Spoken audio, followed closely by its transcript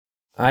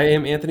I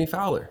am Anthony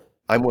Fowler.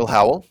 I'm Will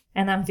Howell.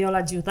 And I'm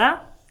Viola Giuda,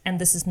 and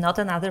this is Not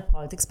Another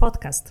Politics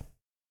Podcast.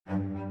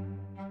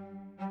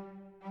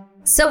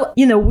 So,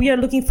 we are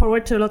looking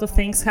forward to a lot of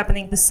things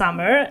happening this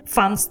summer,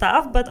 fun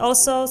stuff, but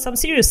also some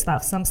serious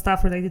stuff, some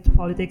stuff related to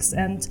politics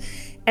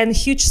and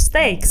huge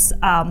stakes.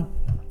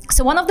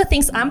 So one of the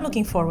things I'm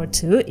looking forward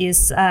to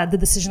is the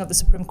decision of the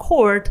Supreme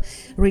Court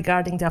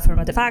regarding the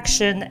affirmative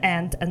action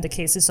and the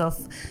cases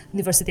of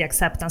university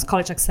acceptance,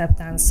 college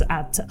acceptance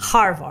at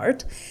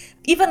Harvard.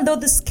 Even though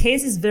this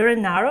case is very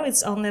narrow,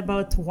 it's only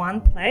about one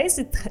place,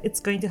 it's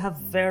going to have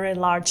very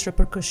large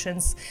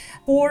repercussions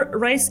for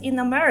race in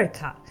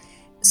America.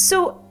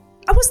 So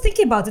I was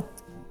thinking about it.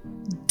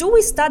 Do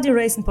we study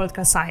race in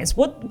political science?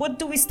 What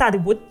do we study?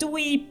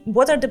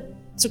 What are the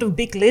sort of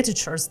big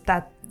literatures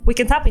that we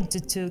can tap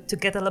into to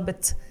get a little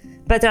bit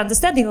better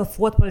understanding of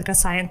what political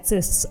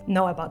scientists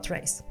know about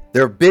race?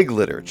 There are big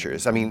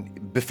literatures.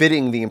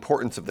 Befitting the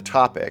importance of the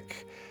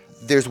topic,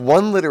 there's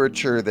one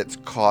literature that's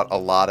caught a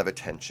lot of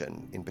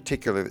attention, in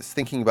particular, that's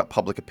thinking about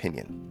public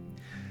opinion.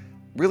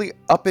 Really,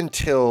 up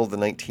until the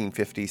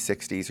 1950s,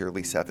 60s,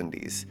 early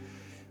 70s,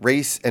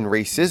 race and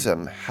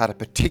racism had a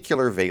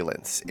particular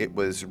valence. It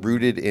was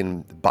rooted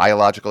in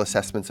biological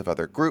assessments of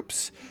other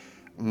groups.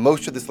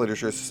 Most of this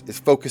literature is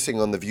focusing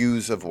on the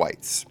views of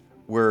whites.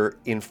 We're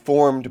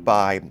informed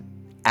by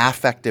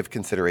affective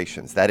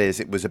considerations. That is,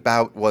 it was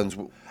about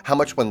how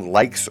much one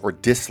likes or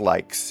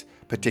dislikes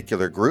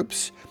particular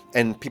groups,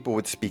 and people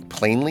would speak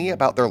plainly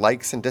about their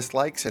likes and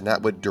dislikes, and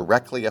that would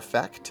directly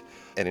affect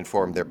and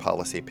inform their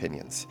policy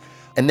opinions.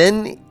 And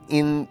then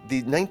in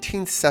the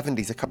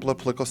 1970s, a couple of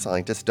political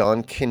scientists,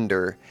 Don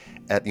Kinder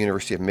at the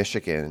University of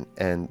Michigan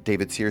and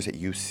David Sears at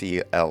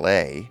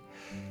UCLA,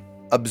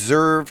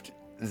 observed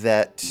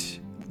that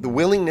the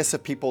willingness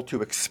of people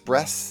to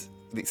express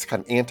this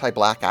kind of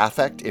anti-Black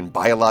affect in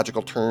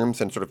biological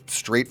terms and sort of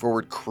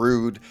straightforward,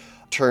 crude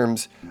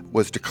terms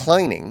was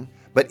declining.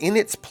 But in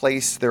its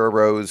place, there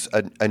arose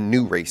a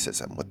new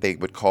racism, what they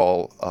would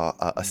call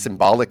a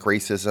symbolic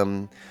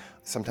racism,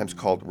 sometimes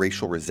called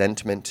racial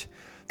resentment.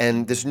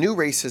 And this new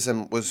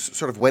racism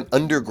went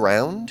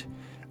underground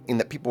in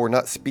that people were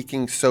not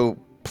speaking so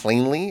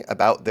plainly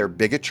about their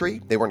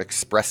bigotry. They weren't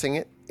expressing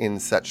it in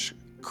such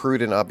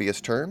crude and obvious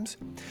terms.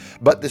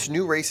 But this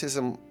new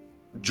racism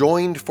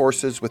joined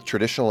forces with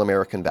traditional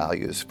American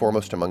values,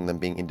 foremost among them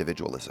being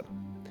individualism.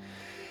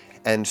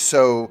 And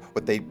so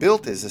what they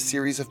built is a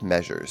series of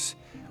measures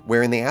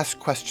wherein they ask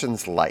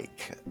questions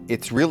like,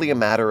 it's really a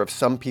matter of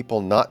some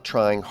people not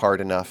trying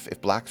hard enough. If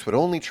blacks would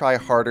only try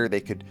harder,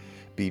 they could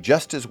be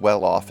just as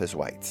well off as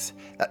whites.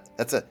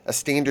 That's a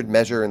standard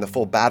measure in the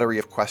full battery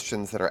of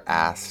questions that are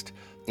asked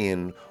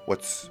in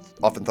what's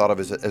often thought of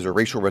as a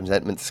racial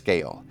resentment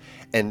scale.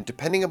 And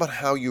depending upon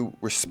how you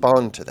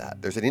respond to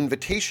that, there's an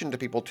invitation to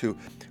people to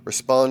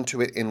respond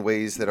to it in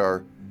ways that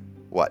are,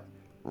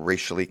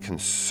 racially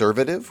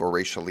conservative or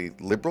racially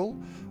liberal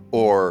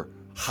or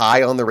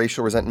high on the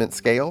racial resentment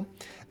scale,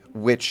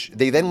 which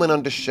they then went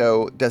on to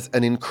show does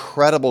an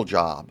incredible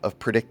job of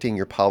predicting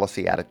your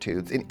policy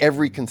attitudes in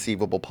every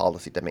conceivable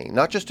policy domain,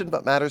 not just in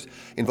matters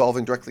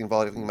directly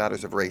involving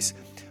matters of race,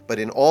 but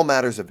in all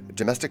matters of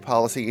domestic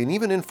policy and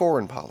even in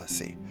foreign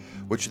policy,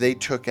 which they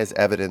took as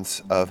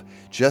evidence of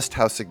just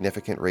how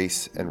significant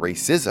race and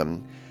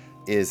racism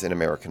is in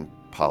American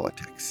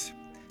politics.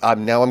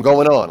 Now I'm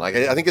going on.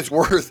 I think it's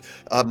worth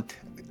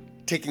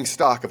taking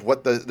stock of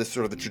what the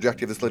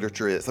trajectory of this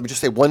literature is. Let me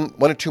just say one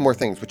or two more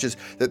things, which is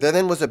that there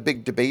then was a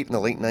big debate in the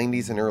late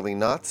 90s and early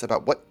noughts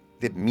about what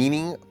the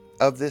meaning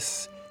of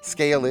this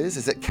scale is.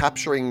 Is it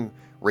capturing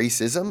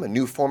racism, a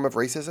new form of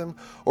racism,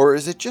 or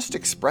is it just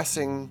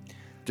expressing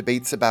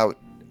debates about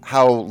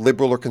how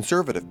liberal or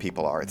conservative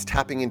people are? It's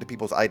tapping into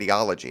people's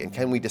ideology, and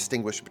can we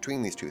distinguish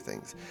between these two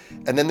things?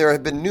 And then there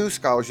have been new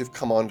scholars who've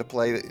come on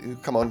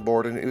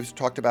board and who've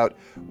talked about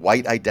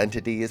white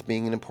identity as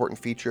being an important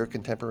feature of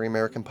contemporary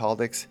American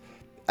politics,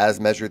 as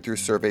measured through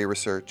survey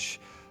research.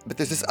 But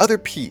there's this other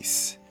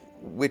piece,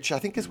 which I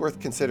think is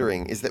worth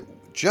considering, is that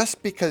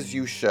just because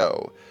you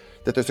show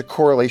that there's a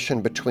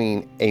correlation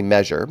between a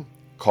measure,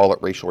 call it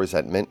racial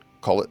resentment,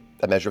 call it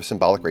a measure of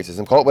symbolic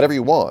racism, call it whatever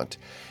you want,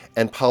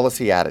 and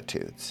policy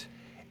attitudes,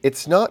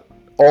 it's not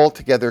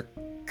altogether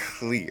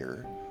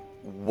clear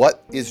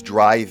what is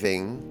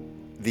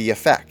driving the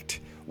effect,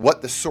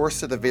 what the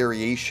source of the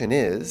variation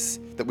is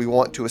that we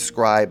want to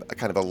ascribe a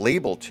kind of a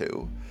label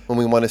to when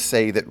we want to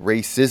say that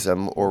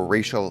racism or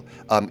racial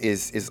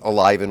is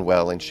alive and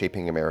well in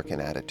shaping American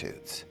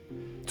attitudes.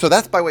 So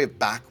that's by way of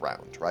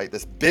background, right?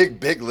 This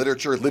big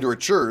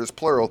literatures,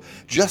 plural,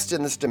 just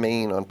in this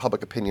domain on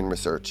public opinion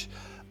research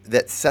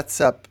that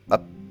sets up a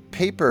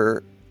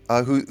paper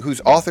whose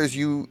authors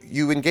you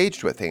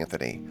engaged with,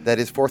 Anthony, that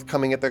is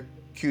forthcoming at the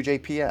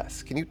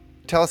QJPS. Can you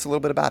tell us a little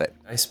bit about it?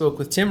 I spoke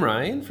with Tim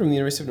Ryan from the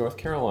University of North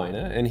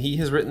Carolina, and he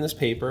has written this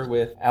paper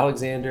with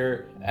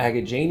Alexander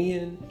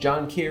Agajanian,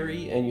 John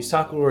Kerry, and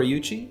Yusaku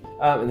Oriuchi.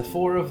 And the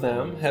four of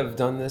them have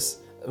done this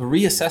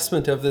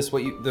reassessment of this,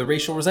 the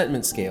racial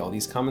resentment scale,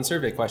 these common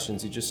survey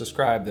questions you just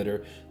described that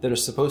are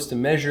supposed to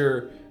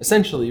measure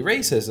essentially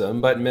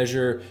racism, but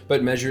measure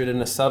it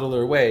in a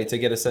subtler way to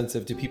get a sense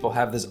of, do people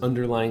have this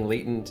underlying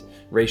latent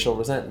racial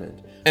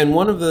resentment? And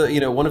one of the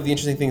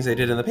interesting things they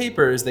did in the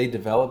paper is they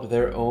developed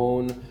their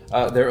own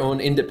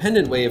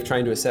independent way of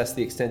trying to assess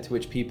the extent to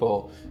which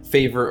people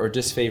favor or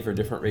disfavor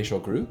different racial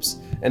groups,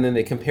 and then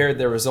they compared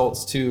their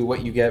results to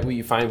what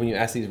you find when you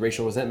ask these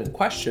racial resentment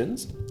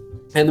questions.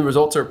 And the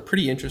results are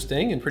pretty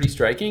interesting and pretty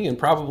striking, and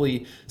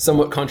probably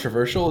somewhat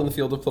controversial in the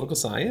field of political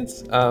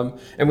science.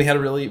 And we had a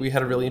really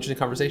interesting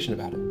conversation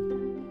about it.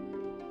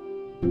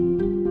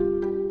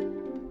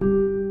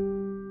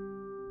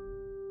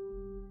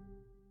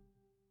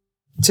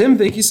 Tim,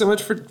 thank you so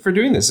much for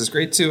doing this. It's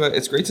great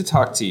to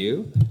talk to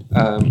you.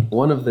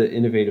 One of the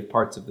innovative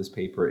parts of this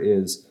paper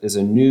is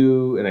a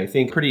new and I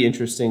think pretty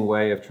interesting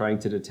way of trying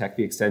to detect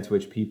the extent to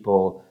which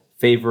people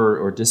favor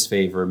or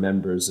disfavor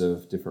members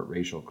of different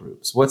racial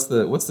groups. What's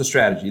the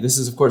strategy? This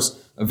is, of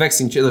course, a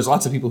vexing. There's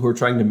lots of people who are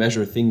trying to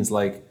measure things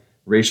like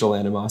racial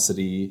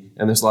animosity,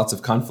 and there's lots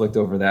of conflict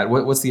over that.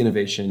 What's the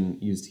innovation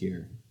used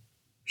here?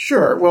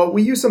 Sure. Well,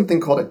 we use something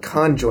called a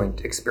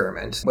conjoint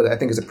experiment, what I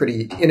think is a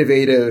pretty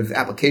innovative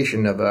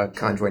application of a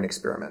conjoint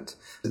experiment.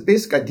 The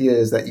basic idea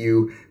is that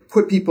you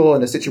put people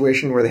in a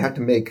situation where they have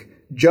to make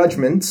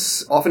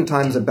judgments,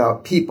 oftentimes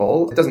about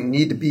people. It doesn't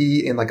need to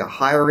be in like a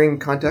hiring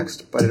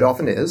context, but it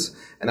often is,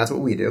 and that's what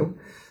we do.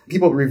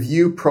 People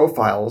review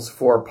profiles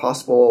for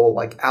possible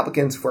like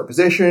applicants for a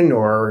position,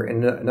 or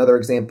in another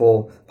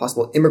example,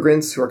 possible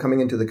immigrants who are coming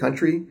into the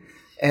country.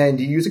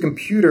 And you use a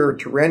computer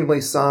to randomly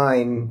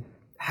assign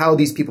how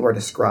these people are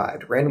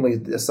described, randomly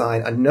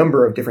assign a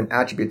number of different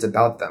attributes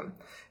about them.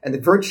 And the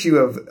virtue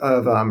of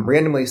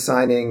randomly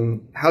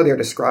assigning how they're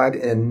described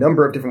in a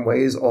number of different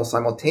ways all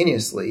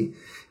simultaneously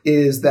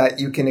is that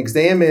you can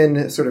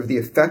examine sort of the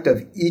effect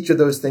of each of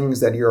those things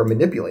that you're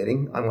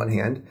manipulating on one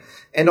hand,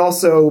 and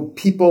also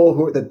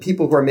the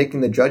people who are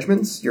making the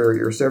judgments,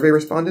 your survey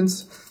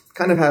respondents,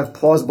 kind of have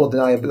plausible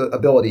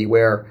deniability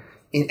where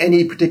in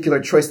any particular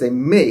choice they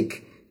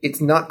make, it's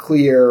not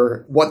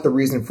clear what the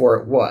reason for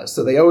it was.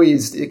 So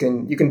you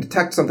can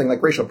detect something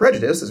like racial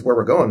prejudice is where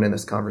we're going in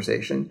this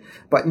conversation,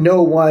 but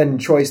no one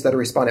choice that a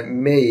respondent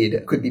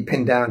made could be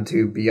pinned down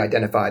to be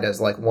identified as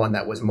like one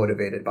that was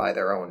motivated by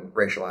their own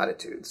racial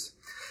attitudes.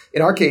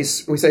 In our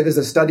case, we say there's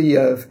a study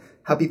of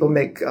how people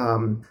make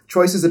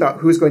choices about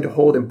who's going to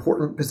hold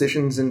important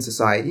positions in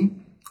society,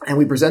 and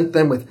we present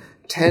them with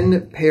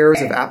 10 pairs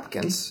of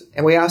applicants,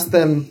 and we ask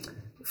them,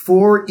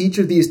 for each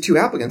of these two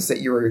applicants that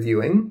you're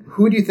reviewing,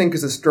 who do you think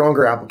is a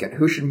stronger applicant?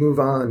 Who should move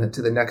on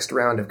to the next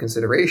round of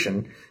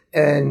consideration?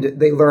 And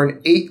they learn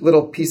 8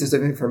 little pieces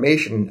of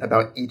information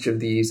about each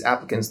of these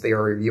applicants they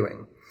are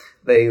reviewing.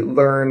 They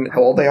learn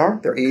how old they are,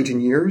 their age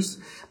in years.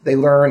 They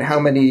learn how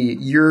many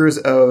years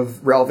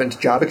of relevant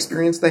job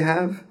experience they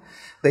have.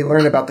 They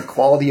learn about the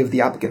quality of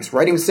the applicant's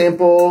writing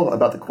sample,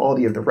 about the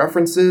quality of the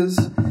references,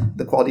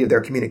 the quality of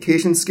their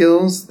communication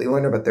skills. They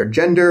learn about their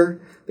gender.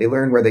 They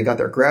learn where they got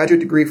their graduate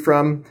degree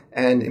from,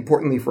 and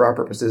importantly for our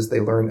purposes, they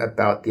learn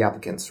about the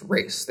applicant's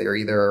race. They are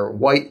either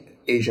white,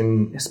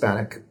 Asian,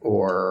 Hispanic,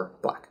 or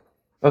Black.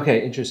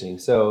 Okay, interesting.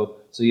 So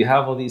you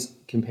have all these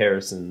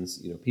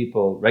comparisons.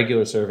 People,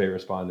 regular survey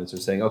respondents are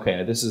saying,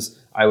 okay,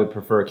 I would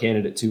prefer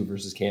candidate 2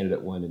 versus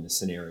candidate 1 in this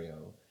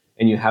scenario,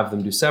 and you have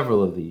them do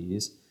several of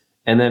these.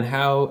 And then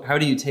how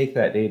do you take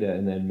that data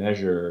and then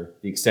measure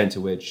the extent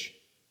to which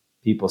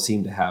people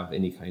seem to have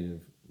any kind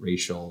of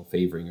racial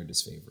favoring or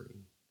disfavoring?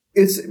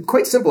 It's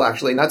quite simple,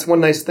 actually. And that's one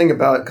nice thing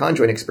about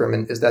conjoint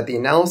experiment is that the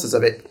analysis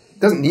of it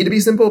doesn't need to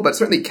be simple, but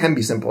certainly can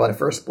be simple at a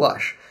first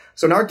blush.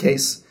 So in our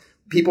case,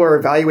 people are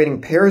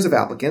evaluating pairs of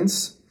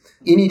applicants.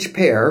 In each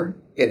pair,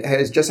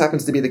 just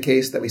happens to be the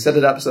case that we set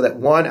it up so that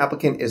one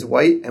applicant is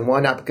white and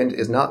one applicant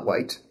is not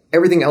white.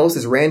 Everything else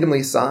is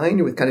randomly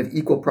assigned with kind of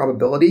equal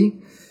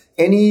probability.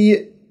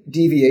 Any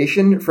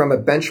deviation from a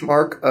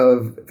benchmark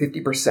of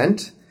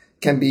 50%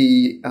 can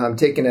be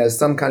taken as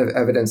some kind of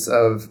evidence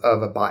of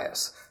a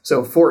bias.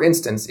 So for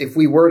instance, if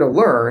we were to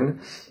learn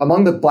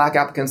among the Black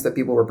applicants that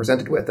people were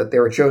presented with that they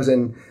were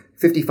chosen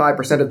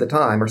 55% of the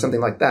time or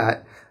something like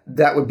that,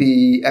 that would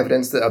be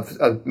evidence of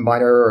a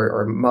minor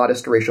or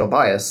modest racial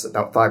bias,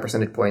 about 5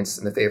 percentage points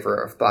in the favor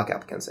of Black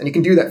applicants. And you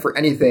can do that for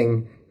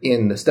anything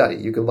in the study.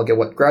 You can look at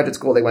what graduate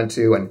school they went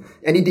to, and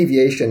any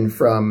deviation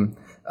from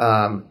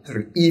sort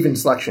of even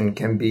selection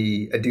can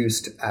be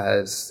adduced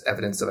as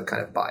evidence of a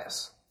kind of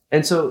bias.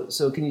 And so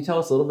can you tell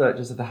us a little bit,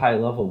 just at the high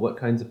level, what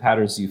kinds of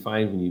patterns do you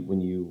find when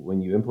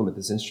you implement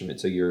this instrument?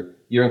 So you're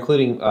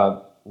including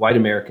white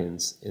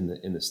Americans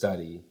in the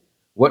study.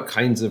 What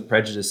kinds of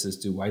prejudices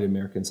do white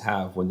Americans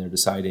have when they're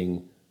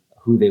deciding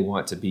who they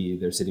want to be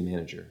their city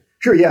manager?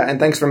 Sure, yeah, and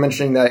thanks for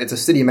mentioning that it's a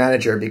city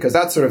manager, because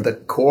that's sort of the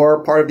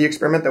core part of the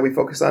experiment that we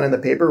focus on in the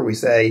paper. We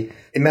say,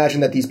 imagine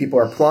that these people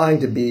are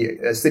applying to be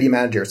a city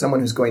manager, someone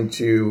who's going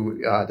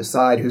to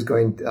decide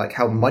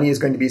how money is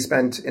going to be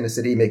spent in a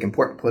city, make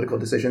important political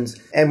decisions.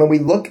 And when we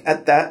look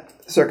at that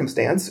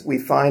circumstance, we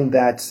find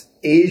that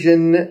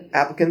Asian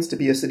applicants to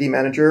be a city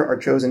manager are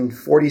chosen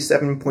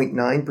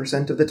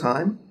 47.9% of the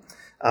time.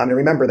 And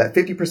remember that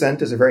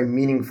 50% is a very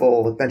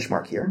meaningful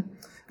benchmark here.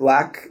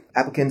 Black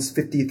applicants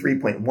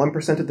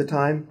 53.1% of the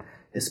time,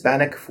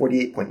 Hispanic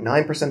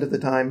 48.9% of the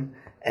time,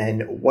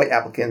 and white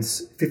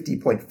applicants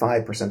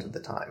 50.5% of the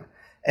time.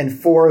 And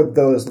for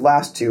those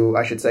last two,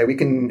 I should say, we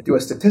can do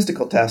a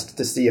statistical test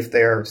to see if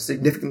they're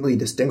significantly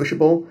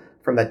distinguishable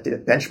from that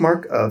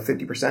benchmark of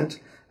 50%.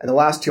 And the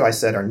last two I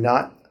said are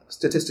not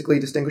statistically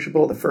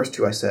distinguishable. The first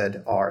two I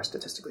said are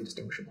statistically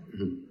distinguishable.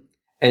 Mm-hmm.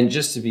 And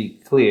just to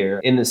be clear,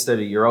 in this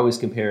study, you're always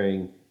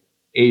comparing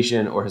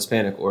Asian or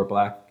Hispanic or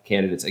Black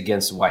candidates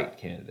against white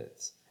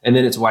candidates. And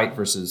then it's white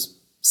versus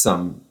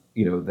some,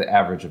 the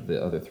average of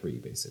the other three,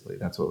 basically.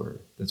 That's what we're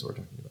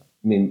talking about.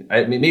 I mean,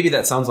 maybe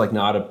that sounds like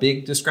not a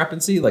big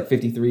discrepancy, like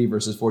 53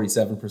 versus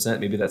 47%.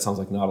 Maybe that sounds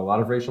like not a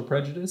lot of racial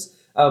prejudice.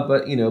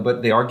 But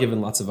they are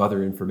given lots of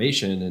other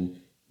information.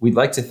 And we'd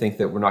like to think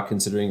that we're not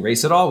considering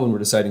race at all when we're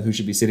deciding who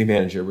should be city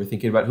manager. We're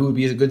thinking about who would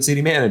be a good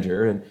city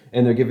manager.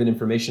 And they're given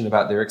information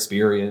about their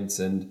experience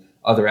and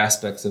other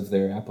aspects of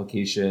their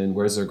application,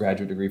 where's their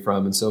graduate degree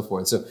from, and so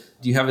forth. So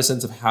do you have a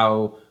sense of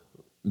how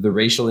the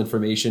racial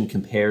information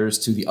compares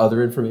to the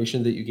other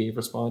information that you gave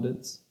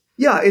respondents?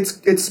 Yeah,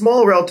 it's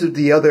small relative to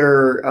the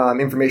other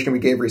information we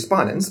gave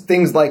respondents.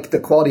 Things like the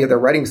quality of their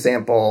writing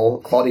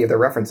sample, quality of their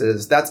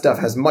references, that stuff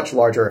has much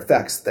larger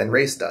effects than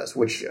race does,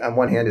 which on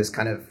one hand is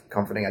kind of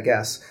comforting, I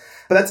guess.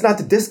 But that's not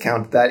to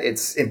discount that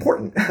it's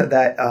important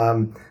that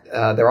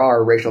there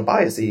are racial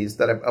biases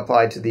that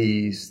apply to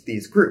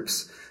these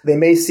groups. They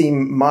may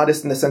seem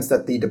modest in the sense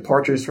that the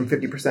departures from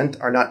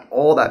 50% are not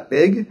all that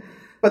big.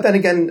 But then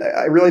again,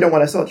 I really don't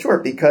want to sell it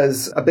short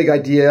because a big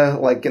idea,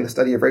 like in the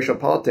study of racial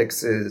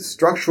politics, is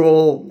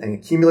structural and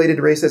accumulated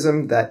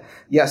racism. That,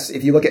 yes,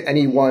 if you look at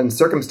any one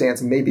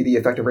circumstance, maybe the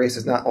effect of race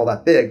is not all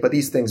that big, but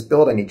these things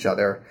build on each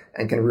other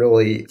and can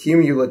really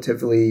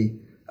cumulatively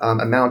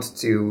amount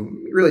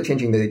to really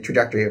changing the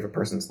trajectory of a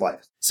person's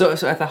life. So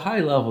at the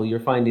high level,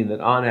 you're finding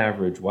that on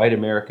average, white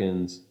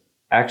Americans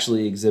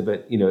actually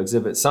exhibit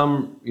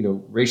some,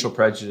 racial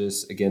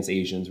prejudice against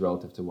Asians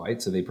relative to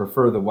white. So they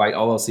prefer the white,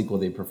 all else equal,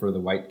 they prefer the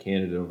white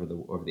candidate over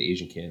the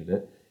Asian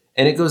candidate.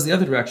 And it goes the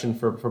other direction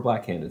for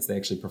Black candidates. They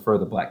actually prefer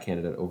the Black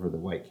candidate over the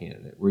white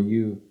candidate. Were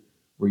you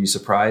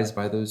surprised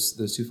by those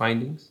two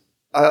findings?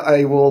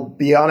 I will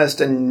be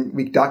honest, and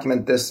we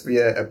document this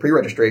via a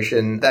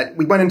pre-registration, that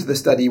we went into the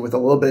study with a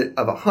little bit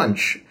of a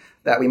hunch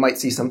that we might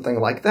see something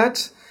like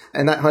that.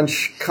 And that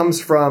hunch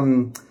comes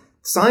from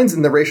signs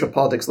in the racial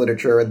politics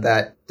literature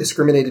that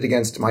discriminated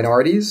against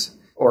minorities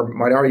or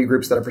minority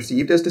groups that are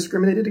perceived as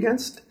discriminated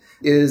against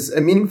is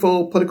a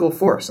meaningful political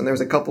force. And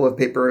there's a couple of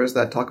papers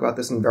that talk about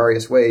this in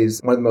various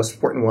ways. One of the most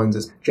important ones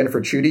is Jennifer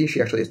Chudy.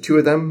 She actually has two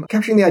of them,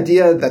 capturing the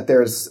idea that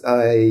there's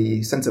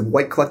a sense of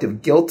white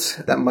collective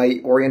guilt that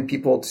might orient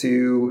people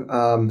to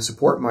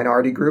support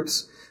minority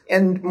groups.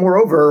 And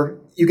moreover,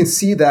 you can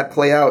see that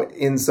play out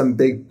in some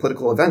big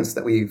political events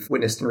that we've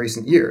witnessed in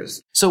recent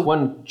years. So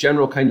one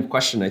general kind of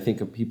question I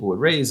think people would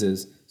raise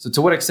is, so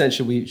to what extent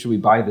should we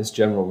buy this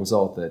general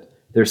result that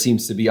there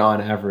seems to be on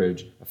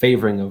average a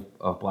favoring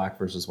of Black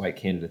versus white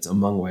candidates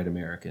among white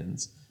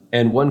Americans?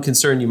 And one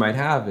concern you might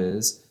have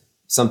is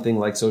something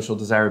like social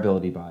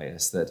desirability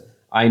bias, that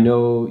I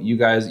know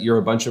you're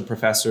a bunch of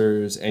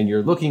professors and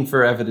you're looking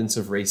for evidence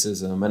of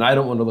racism, and I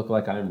don't want to look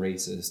like I'm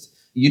racist.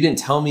 You didn't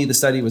tell me the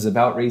study was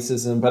about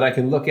racism, but I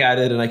can look at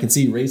it and I can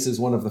see race is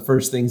one of the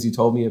first things you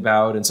told me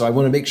about. And so I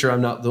want to make sure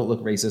don't look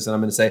racist. And I'm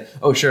going to say,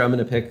 oh, sure, I'm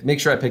going to make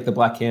sure I pick the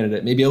Black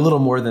candidate, maybe a little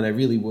more than I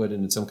really would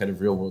in some kind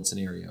of real world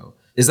scenario.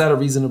 Is that a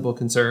reasonable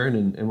concern?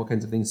 And what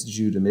kinds of things did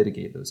you do to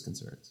mitigate those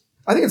concerns?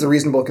 I think it's a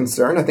reasonable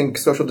concern. I think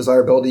social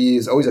desirability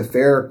is always a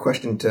fair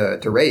question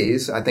to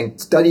raise. I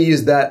think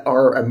studies that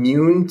are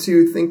immune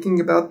to thinking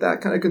about that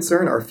kind of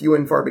concern are few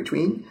and far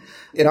between.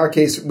 In our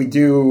case, we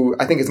do,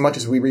 I think, as much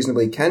as we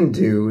reasonably can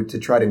do to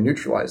try to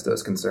neutralize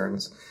those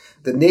concerns.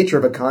 The nature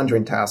of a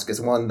conjoint task is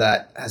one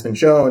that has been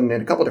shown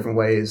in a couple different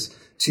ways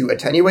to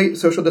attenuate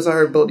social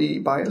desirability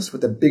bias,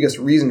 with the biggest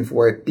reason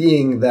for it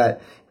being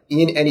that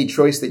in any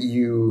choice that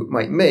you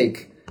might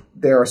make,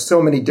 there are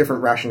so many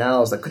different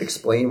rationales that could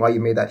explain why you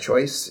made that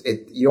choice.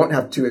 You don't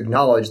have to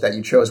acknowledge that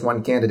you chose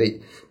one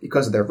candidate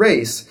because of their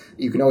race.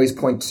 You can always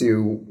point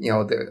to,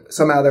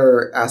 some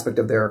other aspect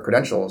of their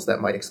credentials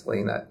that might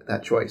explain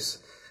that choice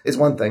is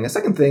one thing. A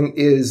second thing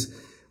is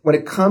when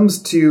it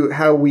comes to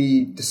how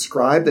we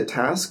describe the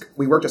task,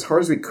 we worked as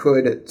hard as we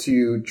could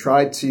to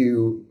try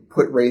to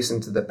put race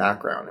into the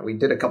background. And we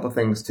did a couple of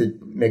things to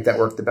make that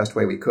work the best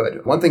way we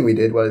could. One thing we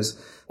did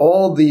was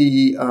all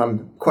the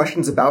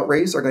questions about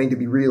race are going to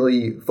be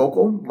really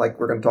focal, like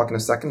we're going to talk in a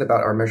second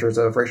about our measures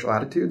of racial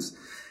attitudes.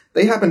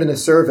 They happened in a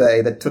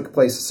survey that took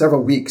place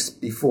several weeks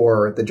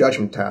before the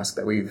judgment task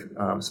that we've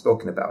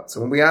spoken about.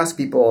 So when we ask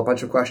people a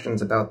bunch of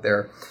questions about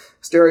their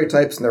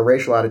stereotypes and their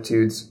racial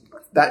attitudes,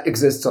 that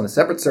exists on a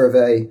separate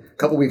survey. A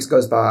couple weeks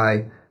goes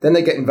by. Then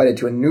they get invited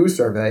to a new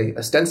survey,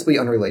 ostensibly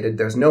unrelated.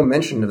 There's no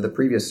mention of the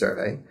previous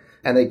survey.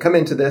 And they come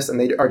into this and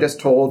they are just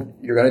told,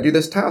 you're going to do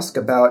this task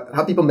about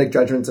how people make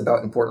judgments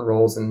about important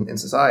roles in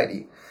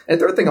society. And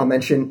the third thing I'll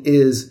mention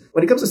is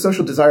when it comes to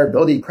social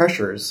desirability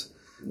pressures,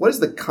 what is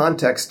the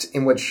context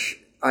in which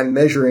I'm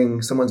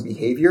measuring someone's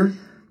behavior?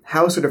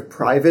 How sort of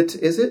private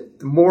is it?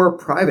 The more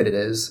private it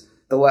is,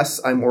 the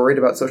less I'm worried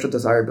about social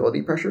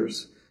desirability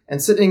pressures.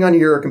 And sitting on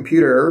your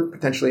computer,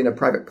 potentially in a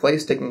private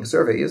place, taking a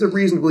survey is a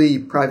reasonably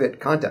private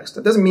context.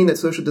 That doesn't mean that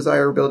social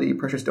desirability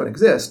pressures don't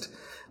exist,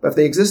 but if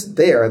they exist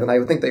there, then I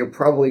would think they would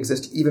probably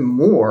exist even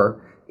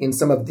more in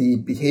some of the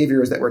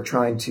behaviors that we're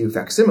trying to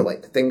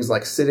facsimilate. Things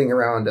like sitting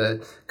around a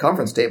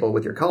conference table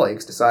with your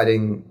colleagues,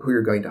 deciding who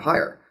you're going to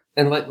hire.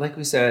 And like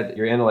we said,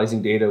 you're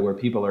analyzing data where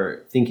people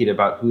are thinking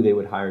about who they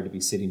would hire to be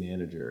city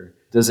manager.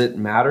 Does it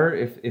matter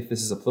if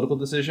this is a political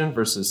decision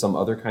versus some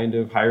other kind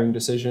of hiring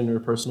decision or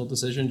personal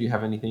decision? Do you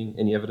have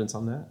any evidence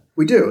on that?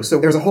 We do. So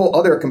there's a whole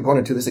other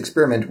component to this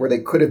experiment where they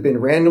could have been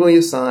randomly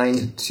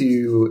assigned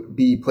to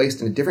be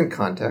placed in a different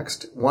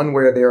context, one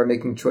where they are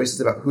making choices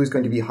about who's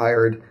going to be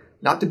hired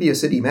not to be a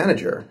city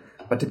manager,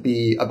 but to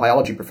be a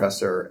biology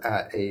professor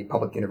at a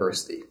public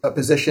university. A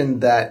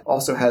position that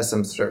also has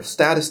some sort of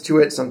status to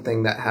it,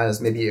 something that has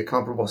maybe a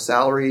comparable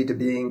salary to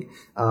being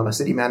a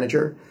city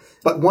manager,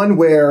 but one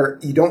where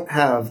you don't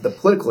have the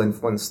political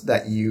influence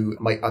that you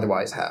might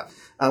otherwise have.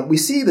 We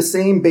see the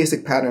same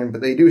basic pattern, but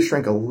they do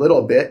shrink a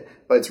little bit,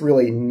 but it's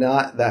really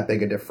not that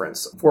big a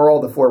difference. For all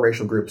the four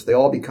racial groups, they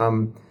all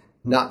become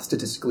not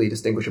statistically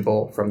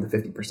distinguishable from the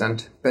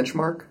 50%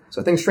 benchmark.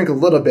 So things shrink a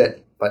little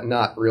bit, but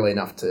not really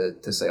enough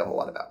to say a whole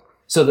lot about.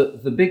 So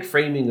the big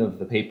framing of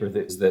the paper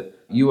is that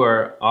you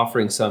are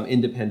offering some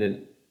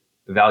independent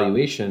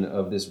evaluation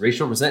of this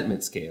racial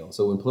resentment scale.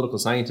 So when political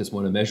scientists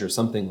want to measure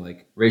something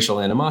like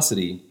racial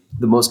animosity,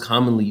 the most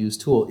commonly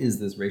used tool is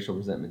this racial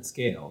resentment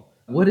scale.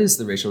 What is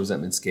the racial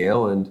resentment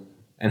scale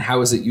and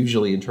how is it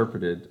usually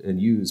interpreted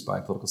and used by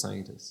political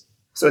scientists?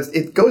 So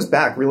it goes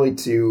back really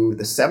to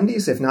the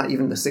 70s, if not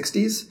even the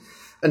 60s.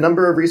 A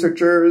number of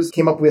researchers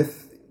came up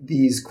with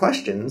these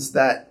questions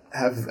that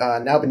have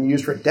now been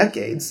used for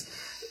decades.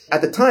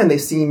 At the time, they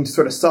seemed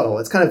sort of subtle.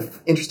 It's kind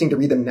of interesting to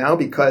read them now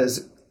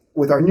because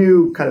with our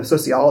new kind of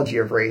sociology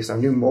of race, our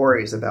new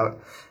mores about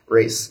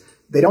race,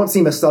 they don't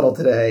seem as subtle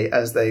today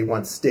as they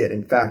once did.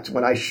 In fact,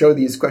 when I show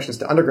these questions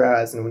to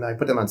undergrads and when I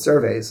put them on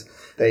surveys,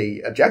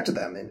 they object to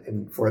them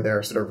and for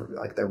their sort of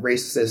like the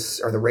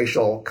racist or the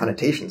racial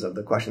connotations of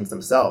the questions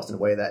themselves in a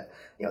way that,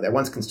 they're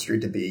once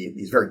construed to be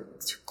these very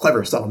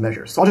clever, subtle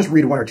measures. So I'll just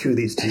read one or two of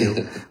these to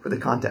you for the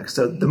context.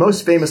 So the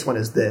most famous one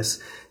is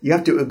this. You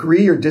have to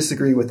agree or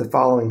disagree with the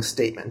following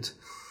statement.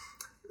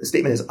 The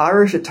statement is,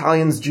 Irish,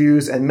 Italians,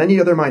 Jews, and many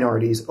other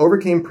minorities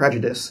overcame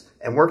prejudice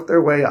and worked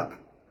their way up.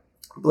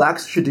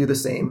 Blacks should do the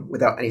same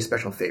without any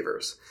special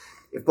favors.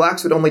 If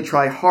blacks would only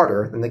try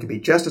harder, then they could be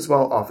just as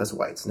well off as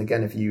whites. And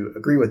again, if you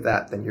agree with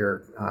that, then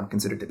you're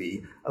considered to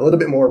be a little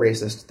bit more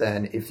racist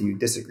than if you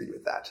disagree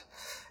with that.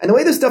 And the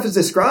way this stuff is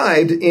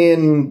described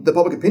in the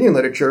public opinion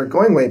literature,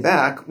 going way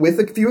back, with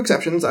a few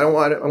exceptions, I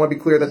want to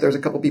be clear that there's a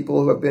couple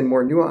people who have been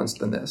more nuanced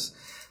than this.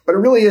 But it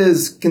really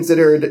is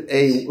considered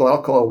what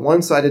I'll call a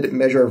one-sided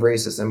measure of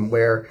racism,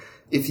 where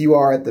if you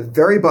are at the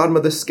very bottom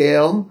of the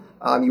scale,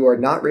 you are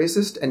not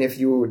racist, and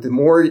the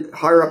more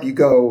higher up you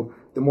go,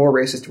 the more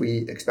racist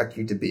we expect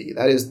you to be.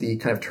 That is the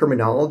kind of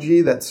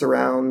terminology that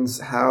surrounds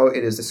how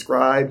it is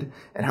described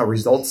and how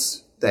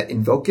results that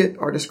invoke it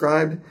are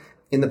described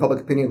in the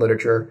public opinion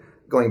literature,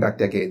 going back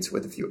decades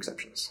with a few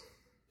exceptions.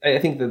 I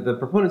think that the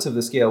proponents of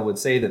the scale would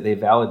say that they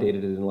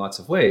validated it in lots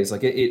of ways.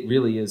 Like it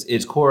really is,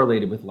 it's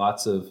correlated with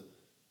lots of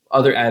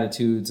other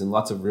attitudes and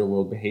lots of real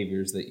world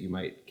behaviors that you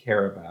might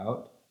care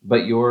about.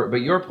 But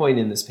your point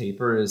in this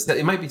paper is that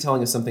it might be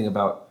telling us something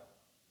about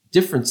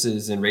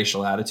differences in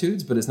racial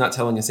attitudes, but it's not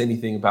telling us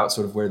anything about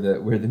sort of where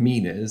the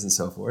mean is and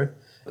so forth.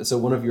 So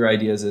one of your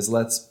ideas is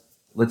let's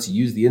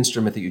use the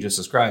instrument that you just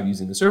described,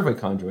 using the survey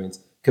conjoints,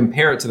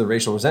 compare it to the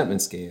racial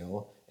resentment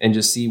scale, and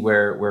just see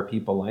where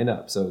people line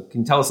up. So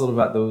can you tell us a little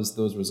about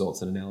those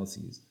results and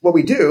analyses? What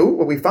we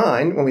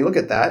find when we look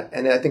at that,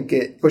 and I think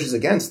it pushes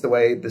against the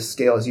way the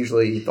scale is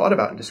usually thought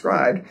about and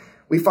described,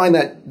 we find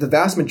that the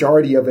vast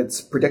majority of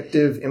its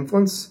predictive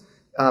influence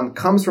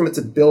comes from its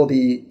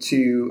ability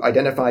to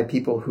identify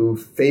people who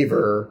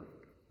favor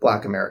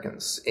Black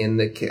Americans.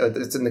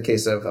 It's in the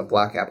case of a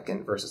Black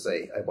applicant versus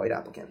a white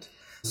applicant.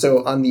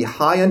 So on the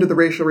high end of the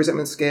racial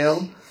resentment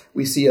scale,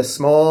 we see a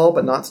small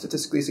but not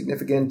statistically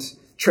significant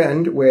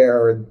trend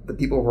where the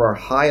people who are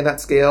high in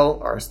that scale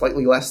are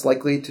slightly less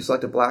likely to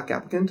select a Black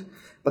applicant,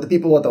 but the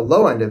people at the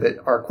low end of it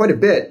are quite a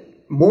bit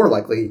more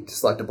likely to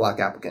select a Black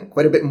applicant,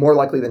 quite a bit more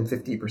likely than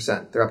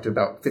 50%. They're up to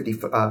about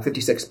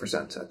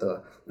 56% at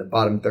the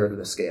bottom third of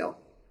the scale.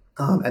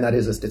 And that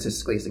is a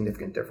statistically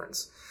significant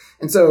difference.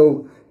 And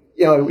so,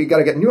 we got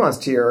to get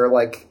nuanced here.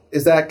 Like,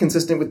 is that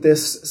consistent with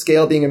this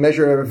scale being a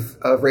measure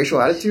of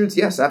racial attitudes?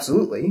 Yes,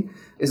 absolutely.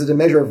 Is it a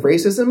measure of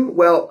racism?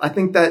 Well, I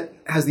think that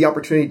has the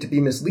opportunity to be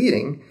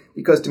misleading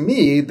because to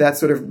me, that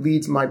sort of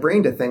leads my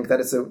brain to think that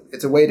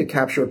it's a way to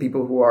capture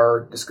people who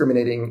are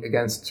discriminating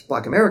against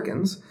Black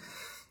Americans.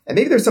 And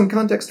maybe there's some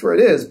context where it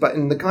is, but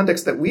in the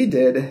context that we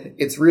did,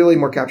 it's really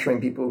more capturing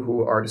people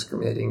who are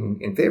discriminating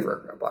in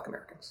favor of Black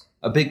Americans.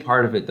 A big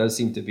part of it does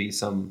seem to be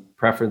some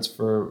preference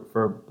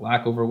for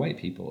Black over white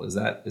people. Is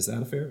that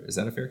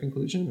a fair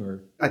conclusion?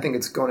 Or I think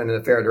it's going in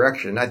a fair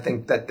direction. I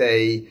think that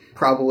they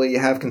probably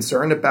have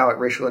concern about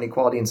racial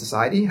inequality in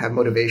society, have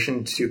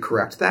motivation to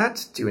correct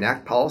that, to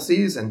enact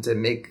policies, and to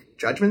make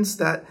judgments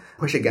that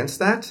push against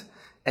that.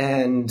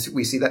 And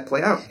we see that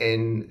play out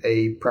in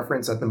a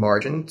preference at the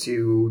margin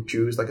to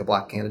choose like a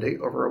Black candidate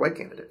over a white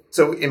candidate.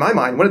 So in my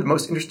mind, one of the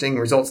most interesting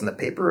results in the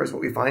paper is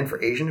what we find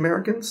for Asian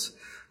Americans.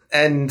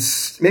 And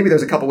maybe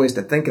there's a couple ways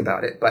to think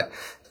about it, but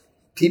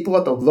people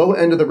at the low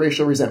end of the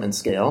racial resentment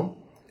scale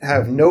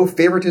have no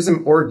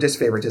favoritism or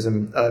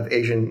disfavoritism of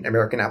Asian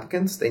American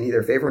applicants. They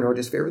neither favor nor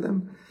disfavor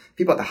them.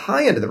 People at the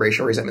high end of the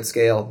racial resentment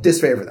scale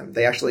disfavor them.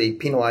 They actually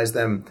penalize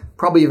them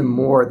probably even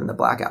more than the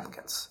Black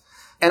applicants.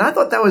 And I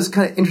thought that was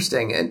kind of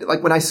interesting. And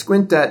like when I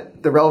squint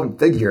at the relevant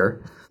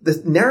figure,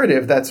 the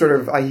narrative that sort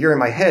of I hear in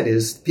my head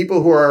is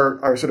people who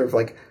are sort of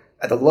like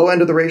at the low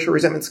end of the racial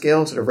resentment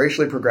scale, sort of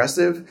racially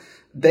progressive,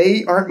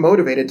 they aren't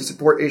motivated to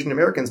support Asian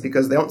Americans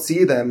because they don't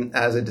see them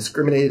as a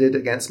discriminated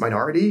against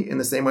minority in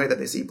the same way that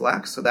they see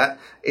Blacks. So that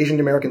Asian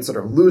Americans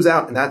sort of lose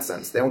out in that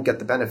sense. They don't get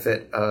the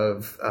benefit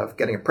of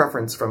getting a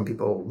preference from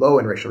people low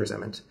in racial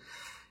resentment.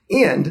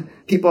 And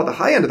people at the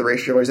high end of the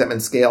racial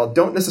resentment scale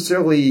don't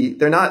necessarily,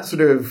 they're not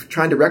sort of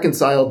trying to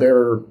reconcile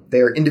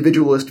their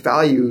individualist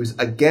values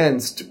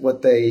against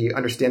what they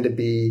understand to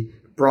be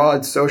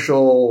broad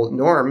social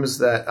norms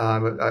that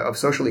of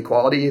social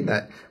equality,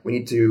 that we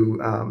need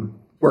to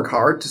work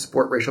hard to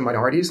support racial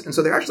minorities. And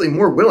so they're actually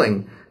more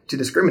willing to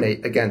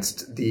discriminate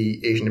against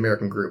the Asian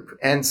American group.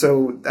 And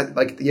so that,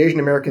 like the Asian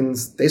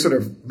Americans, they sort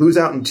of lose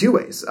out in two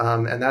ways.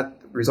 And that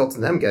results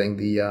in them getting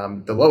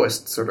the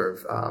lowest sort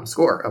of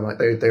score.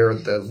 They're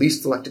the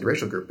least selected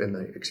racial group in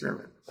the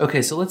experiment.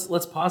 Okay, so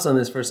let's pause on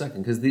this for a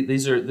second, because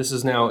this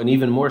is now an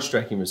even more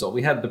striking result.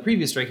 We had the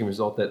previous striking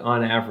result that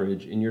on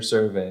average in your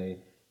survey,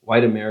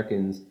 white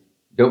Americans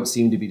don't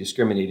seem to be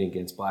discriminating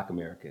against Black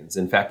Americans.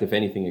 In fact, if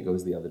anything, it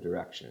goes the other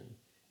direction.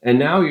 And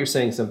now you're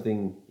saying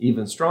something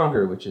even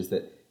stronger, which is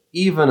that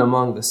even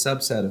among the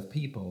subset of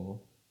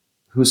people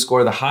who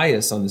score the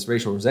highest on this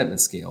racial resentment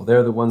scale,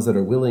 they're the ones that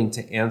are willing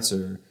to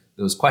answer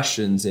those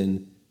questions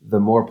in the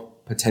more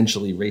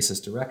potentially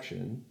racist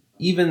direction,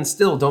 even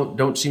still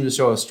don't seem to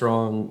show a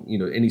strong,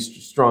 any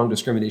strong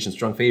discrimination,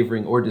 strong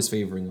favoring or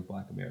disfavoring of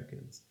Black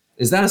Americans.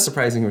 Is that a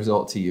surprising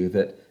result to you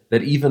that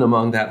even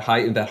among that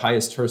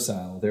highest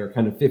tercile, they're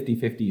kind of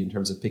 50-50 in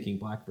terms of picking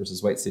Black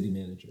versus white city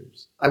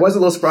managers? I was a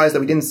little surprised that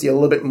we didn't see a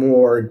little bit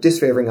more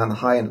disfavoring on the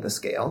high end of the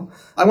scale.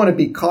 I want to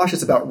be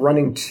cautious about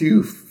running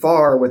too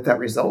far with that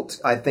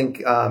result. I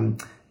think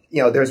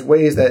there's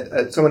ways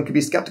that someone could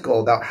be skeptical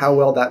about how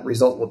well that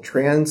result will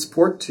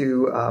transport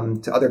to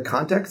other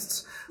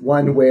contexts.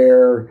 One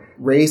where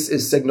race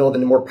is signaled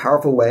in a more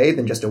powerful way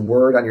than just a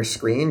word on your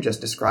screen,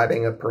 just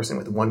describing a person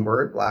with one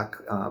word, Black,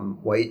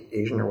 white,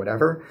 Asian, or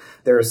whatever.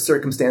 There are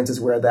circumstances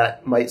where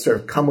that might sort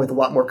of come with a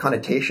lot more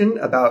connotation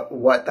about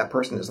what that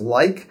person is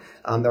like.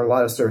 There are a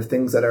lot of sort of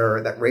things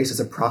that race is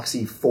a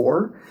proxy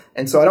for.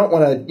 And so I don't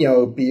want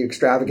to, be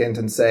extravagant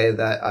and say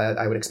that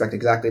I would expect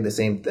exactly the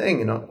same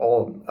thing in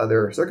all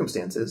other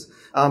circumstances.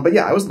 But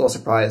yeah, I was a little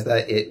surprised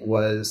that it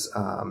was,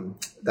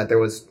 that there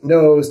was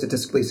no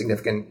statistically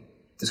significant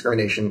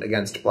discrimination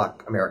against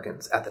Black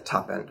Americans at the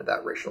top end of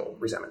that racial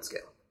resentment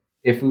scale.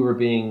 If we were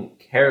being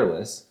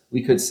careless,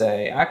 we could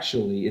say,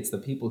 actually, it's the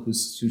people who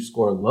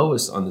score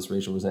lowest on this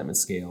racial resentment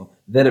scale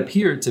that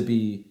appear to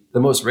be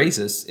the most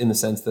racist in the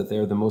sense that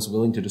they're the most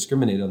willing to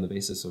discriminate on the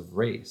basis of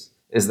race.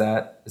 Is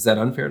that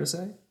unfair to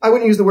say? I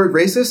wouldn't use the word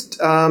racist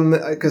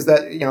because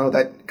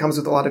that comes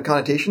with a lot of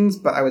connotations.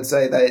 But I would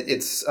say that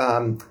it's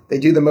they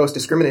do the most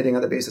discriminating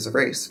on the basis of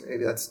race.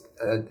 Maybe that's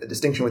a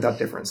distinction without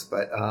difference,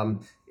 but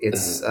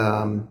it's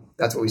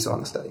that's what we saw in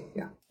the study.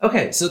 Yeah.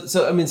 Okay, so this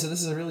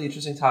is a really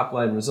interesting top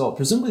line result.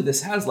 Presumably,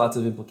 this has lots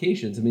of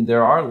implications. I mean,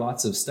 there are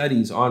lots of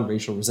studies on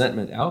racial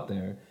resentment out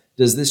there.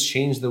 Does this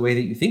change the way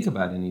that you think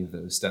about any of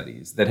those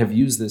studies that have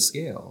used this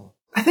scale?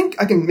 I think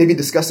I can maybe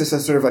discuss this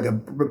as sort of like a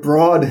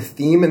broad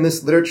theme in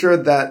this literature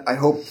that I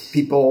hope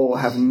people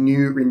have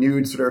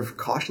renewed sort of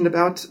caution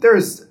about.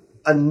 There's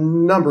a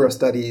number of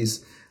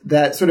studies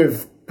that sort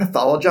of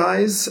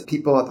pathologize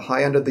people at the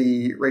high end of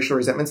the racial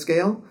resentment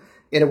scale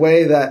in a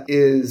way that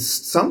is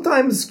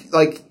sometimes,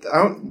 like, I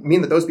don't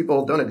mean that those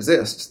people don't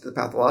exist, the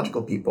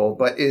pathological people,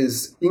 but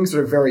is being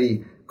sort of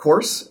very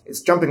coarse.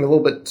 It's jumping a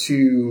little bit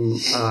too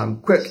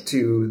quick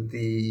to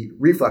the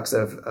reflex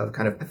of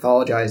kind of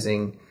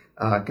pathologizing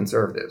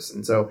conservatives.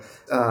 And so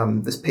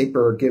this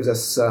paper gives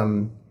us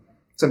some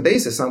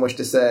basis on which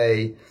to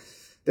say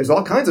there's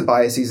all kinds of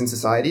biases in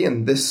society,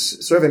 and this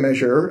survey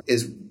measure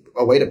is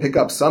a way to pick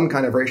up some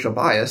kind of racial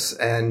bias.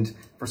 And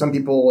for some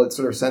people, it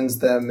sort of sends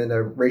them in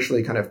a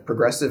racially kind of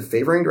progressive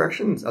favoring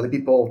direction. Other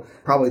people,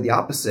 probably the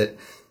opposite.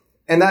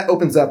 And that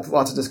opens up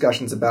lots of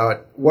discussions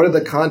about what are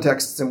the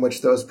contexts in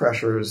which those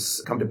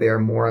pressures come to bear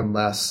more and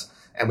less.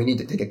 And we need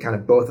to take account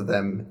of both of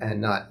them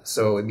and not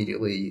so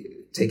immediately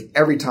take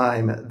every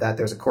time that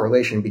there's a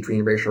correlation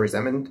between racial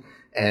resentment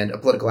and a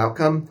political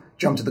outcome,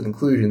 jump to the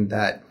conclusion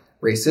that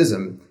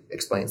racism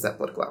explains that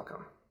political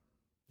outcome.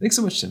 Thanks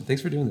so much, Tim.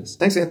 Thanks for doing this.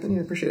 Thanks, Anthony.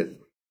 I appreciate it.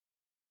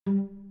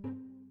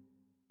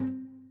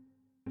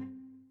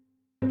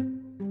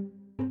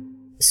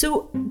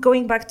 So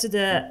going back to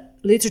the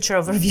literature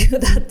overview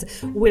that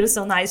Will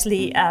so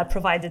nicely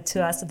provided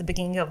to us at the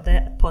beginning of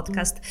the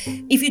podcast,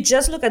 if you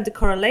just look at the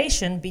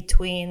correlation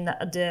between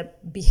the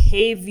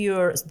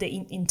behavior,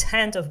 the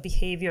intent of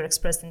behavior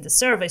expressed in the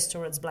surveys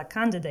towards Black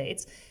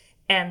candidates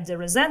and the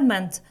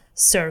resentment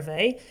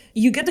survey,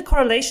 you get the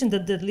correlation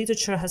that the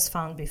literature has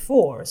found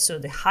before. So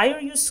the higher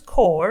you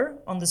score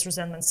on this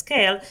resentment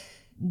scale,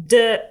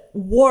 the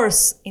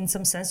worse, in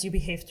some sense, you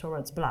behave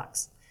towards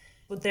Blacks.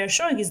 What they're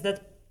showing is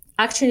that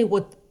actually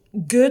what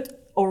good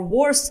or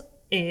worse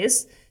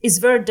is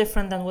very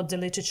different than what the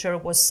literature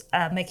was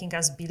making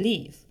us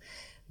believe.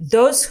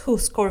 Those who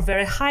score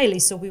very highly,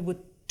 so we would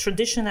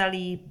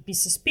traditionally be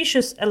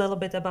suspicious a little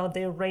bit about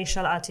their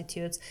racial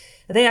attitudes,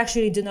 they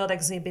actually do not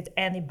exhibit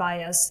any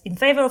bias in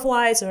favor of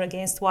whites or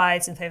against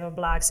whites, in favor of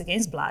Blacks,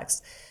 against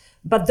Blacks.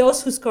 But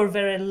those who score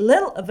very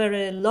low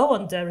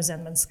on the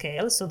resentment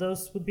scale, so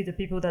those would be the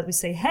people that we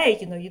say, hey,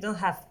 you don't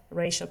have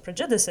racial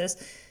prejudices,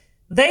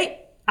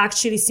 they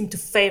actually seem to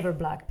favor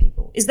Black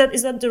people. Is that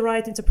the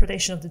right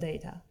interpretation of the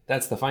data?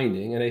 That's the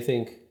finding, and I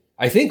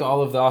think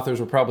all of the authors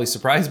were probably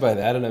surprised by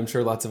that, and I'm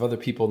sure lots of other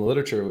people in the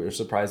literature were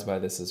surprised by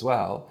this as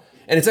well.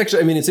 And it's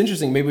actually, it's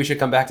interesting, maybe we should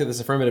come back to this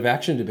affirmative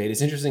action debate.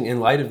 It's interesting in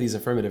light of these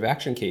affirmative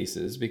action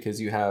cases,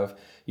 because you have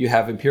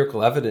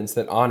empirical evidence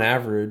that on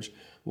average,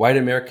 white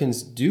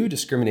Americans do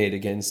discriminate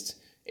against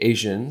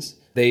Asians.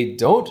 They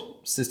don't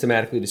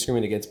systematically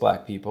discriminate against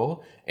Black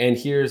people. And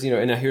here's,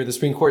 and I hear the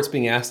Supreme Court's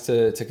being asked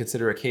to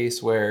consider a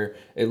case where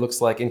it looks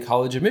like in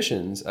college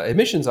admissions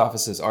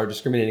offices are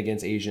discriminating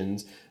against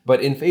Asians, but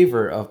in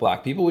favor of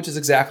Black people, which is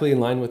exactly in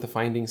line with the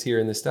findings here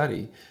in the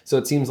study. So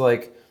it seems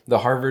like the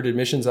Harvard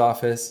admissions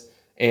office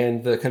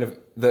and the kind of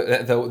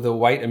the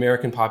white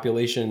American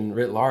population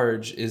writ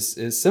large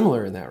is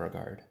similar in that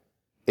regard.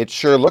 It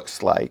sure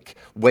looks like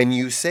when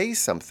you say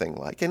something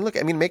like, and look,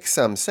 it makes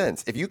some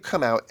sense. If you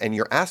come out and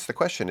you're asked the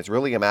question, it's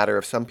really a matter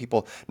of some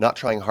people not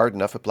trying hard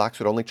enough. If Blacks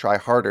would only try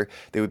harder,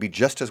 they would be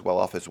just as well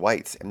off as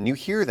whites. And you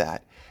hear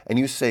that and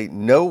you say,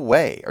 no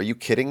way, are you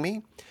kidding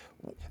me?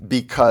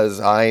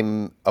 Because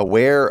I'm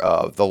aware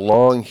of the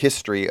long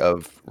history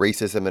of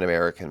racism in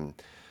American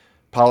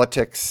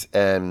politics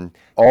and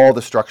all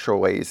the structural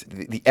ways.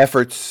 The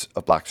efforts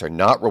of Blacks are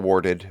not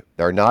rewarded,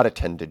 they're not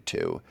attended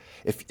to.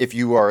 If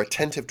you are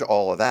attentive to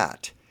all of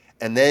that,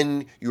 and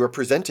then you are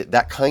presented,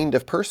 that kind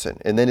of person,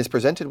 and then is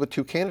presented with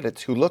two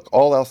candidates who look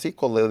all else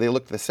equal, they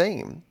look the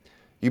same,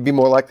 you'd be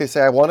more likely to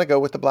say, I want to go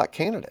with the Black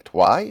candidate.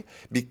 Why?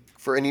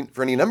 For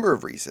any number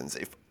of reasons.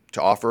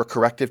 To offer a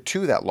corrective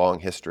to that long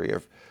history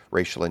of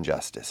racial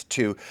injustice,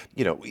 the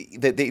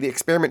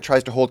experiment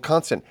tries to hold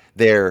constant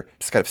their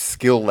kind of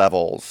skill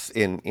levels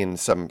in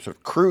some sort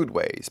of crude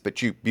ways,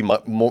 but you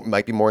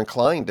might be more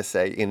inclined to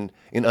say in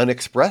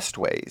unexpressed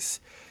ways,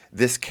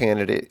 this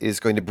candidate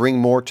is going to bring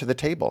more to the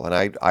table,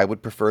 and I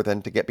would prefer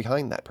then to get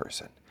behind that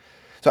person.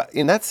 So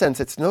in that sense,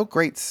 it's no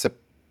great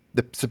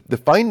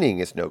the finding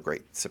is no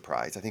great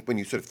surprise, I think, when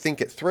you sort of think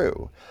it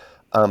through,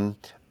 and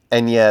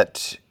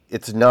yet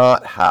it's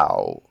not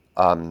how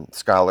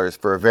scholars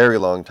for a very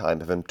long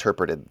time have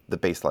interpreted the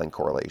baseline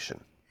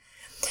correlation.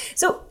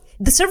 So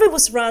the survey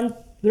was run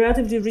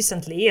relatively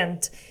recently,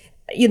 and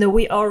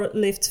we all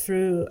lived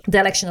through the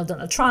election of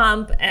Donald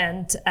Trump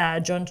and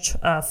George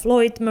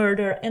Floyd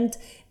murder, and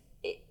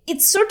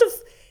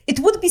it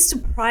would be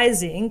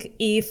surprising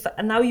if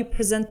now you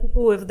present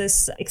people with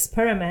this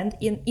experiment,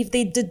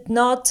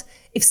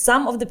 if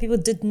some of the people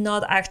did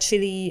not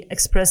actually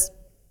express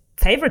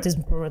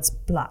favoritism towards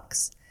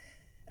Blacks.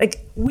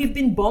 Like, we've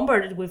been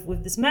bombarded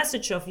with this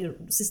message of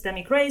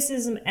systemic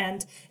racism,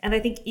 and I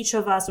think each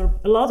of us, or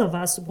a lot of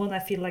us, want to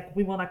feel like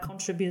we want to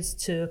contribute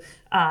to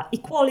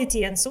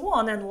equality and so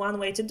on. And one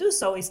way to do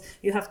so is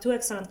you have two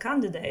excellent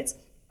candidates,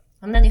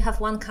 and then you have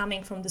one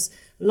coming from this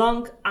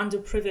long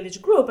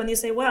underprivileged group, and you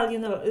say, well,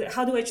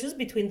 how do I choose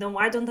between them?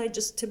 Why don't I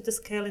just tip the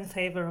scale in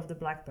favor of the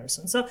Black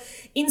person? So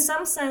in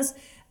some sense,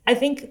 I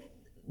think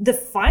the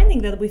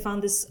finding that we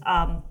found this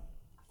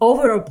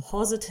overall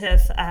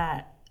positive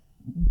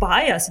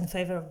bias in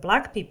favor of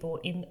Black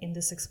people in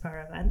this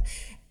experiment,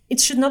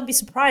 it should not be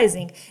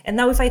surprising. And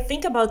now if I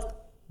think about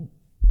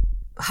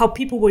how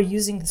people were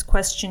using this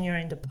questionnaire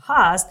in the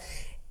past,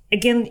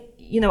 again,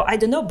 I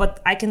don't know, but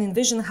I can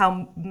envision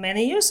how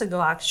many years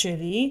ago,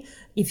 actually,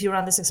 if you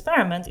run this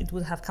experiment, it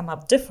would have come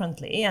up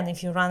differently. And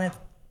if you run it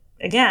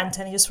again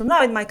 10 years from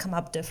now, it might come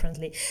up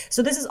differently.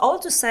 So this is all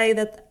to say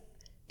that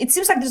it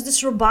seems like there's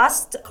this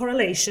robust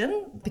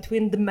correlation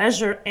between the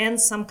measure and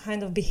some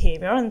kind of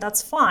behavior, and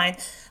that's fine.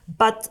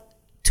 But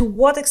to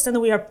what extent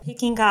we are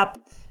picking up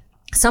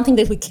something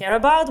that we care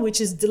about, which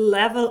is the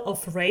level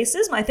of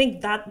racism, I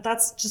think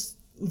that's just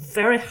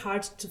very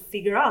hard to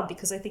figure out,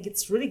 because I think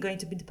it's really going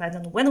to be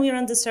dependent on when we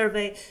run the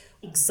survey,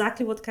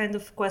 exactly what kind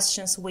of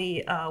questions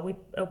we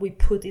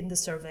put in the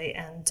survey,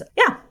 and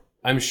yeah.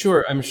 I'm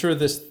sure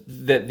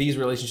that these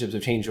relationships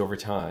have changed over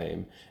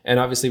time, and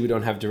obviously we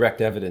don't have direct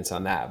evidence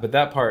on that. But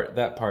that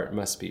part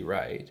must be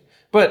right.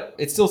 But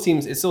it still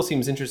seems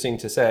interesting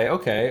to say,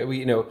 okay,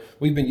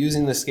 we've been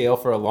using the scale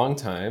for a long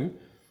time.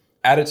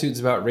 Attitudes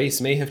about race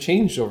may have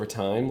changed over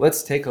time.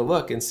 Let's take a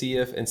look and see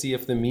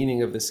if the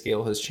meaning of the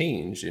scale has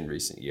changed in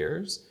recent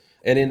years.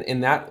 And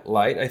in that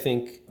light, I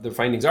think the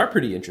findings are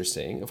pretty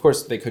interesting. Of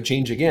course, they could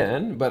change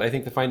again, but I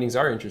think the findings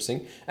are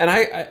interesting. And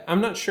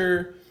I'm not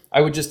sure I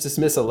would just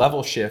dismiss a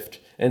level shift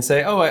and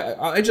say, all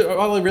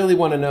I really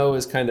want to know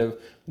is kind of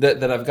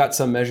that I've got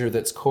some measure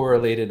that's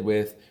correlated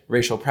with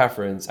racial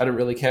preference. I don't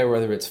really care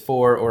whether it's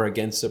for or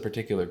against a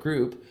particular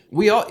group.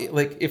 We all,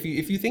 like, if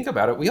you think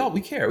about it,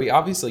 we care. We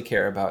obviously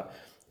care about,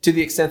 to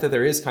the extent that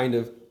there is kind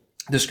of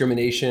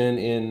discrimination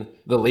in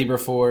the labor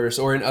force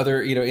or in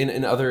other,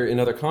 in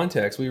other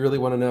contexts. We really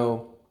want to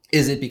know,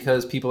 is it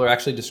because people are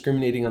actually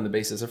discriminating on the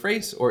basis of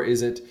race, or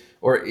is it,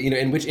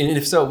 and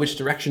if so, which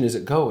direction is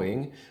it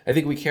going? I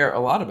think we care a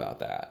lot about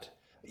that.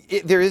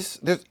 There's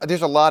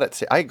a lot at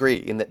stake. I agree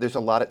in that there's a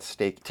lot at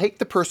stake. Take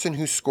the person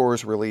who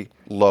scores really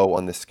low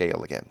on the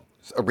scale again,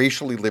 a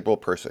racially liberal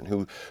person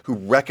who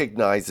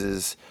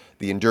recognizes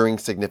the enduring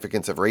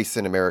significance of race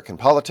in American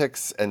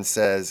politics and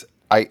says,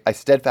 I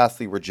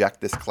steadfastly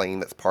reject this claim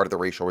that's part of the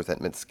racial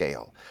resentment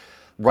scale.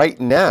 Right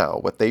now,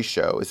 what they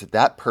show is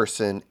that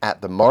person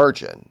at the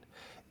margin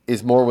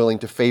is more willing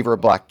to favor a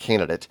black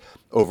candidate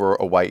over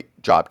a white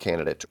job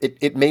candidate.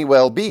 It may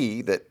well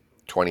be that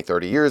 20,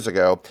 30 years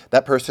ago,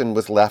 that person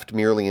was left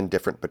merely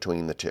indifferent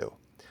between the two,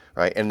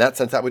 right? In that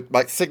sense,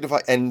 might signify,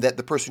 and that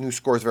the person who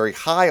scores very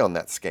high on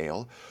that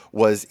scale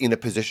was in a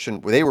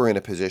position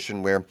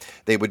where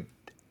they would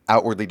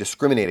outwardly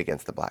discriminate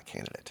against the black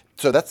candidate.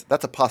 So that's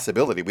a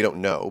possibility. We don't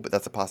know, but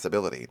that's a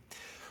possibility.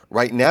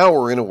 Right now,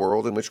 we're in a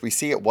world in which we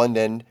see at one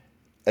end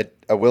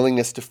a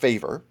willingness to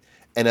favor,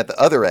 and at the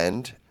other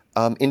end,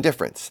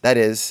 indifference. That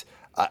is,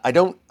 I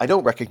don't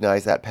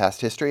recognize that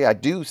past history. I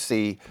do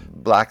see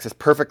blacks as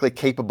perfectly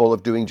capable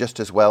of doing just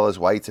as well as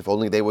whites if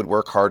only they would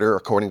work harder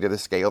according to the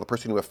scale. The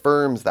person who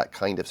affirms that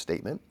kind of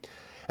statement,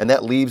 and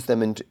that leaves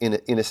them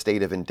in a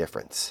state of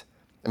indifference.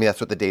 I mean,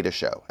 that's what the data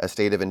show, a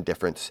state of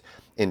indifference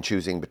in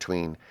choosing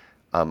between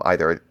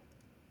either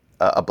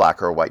a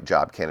black or a white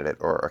job candidate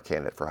or a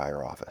candidate for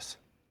higher office.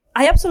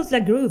 I absolutely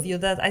agree with you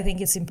that I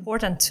think it's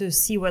important to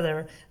see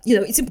whether,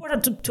 it's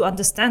important to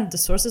understand the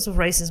sources of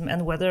racism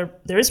and whether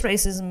there is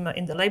racism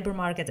in the labor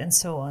market and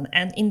so on.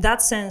 And in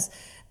that sense,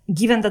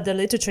 given that the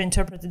literature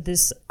interpreted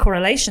this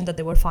correlation that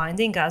they were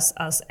finding as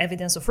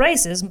evidence of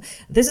racism,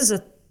 this is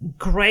a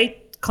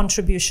great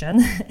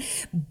contribution.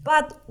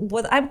 But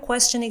what I'm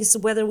questioning is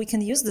whether we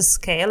can use the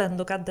scale and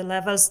look at the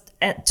levels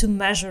to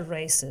measure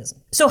racism.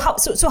 So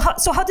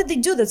how did they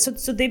do that?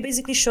 So they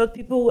basically showed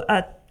people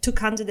two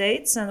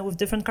candidates and with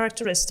different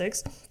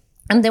characteristics,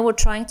 and they were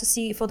trying to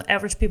see if on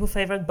average people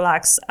favored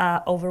blacks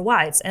over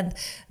whites. And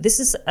this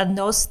is a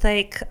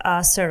no-stake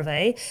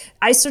survey.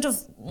 I sort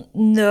of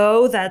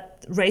know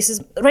that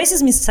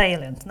racism is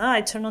salient. No?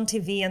 I turn on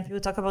TV and people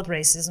talk about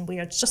racism. We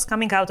are just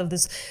coming out of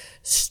this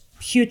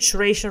huge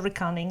racial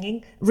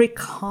reckoning.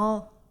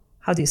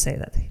 How do you say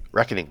that?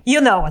 Reckoning. You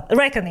know what?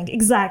 Reckoning,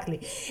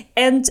 exactly.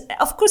 And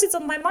of course it's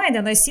on my mind,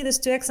 and I see these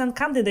two excellent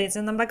candidates,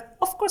 and I'm like,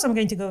 of course I'm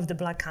going to go with the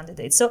black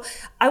candidate. So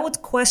I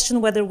would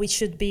question whether we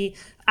should be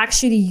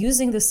actually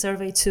using the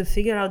survey to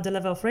figure out the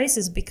level of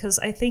racism, because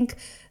I think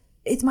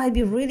it might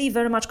be really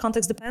very much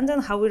context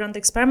dependent how we run the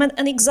experiment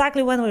and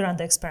exactly when we run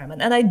the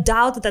experiment. And I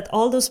doubt that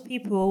all those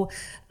people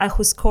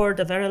who scored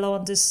very low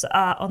on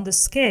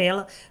this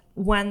scale,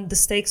 if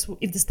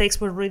the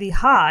stakes were really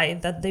high,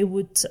 that they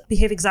would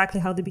behave exactly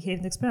how they behave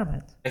in the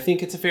experiment. I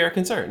think it's a fair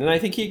concern. And I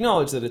think he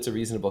acknowledged that it's a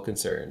reasonable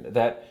concern,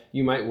 that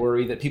you might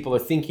worry that people are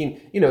thinking,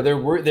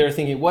 they're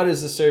thinking, what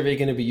is the survey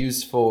going to be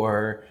used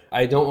for?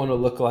 I don't want to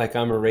look like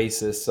I'm a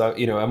racist. So,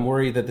 I'm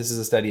worried that this is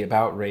a study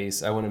about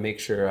race. I want to make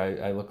sure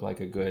I look like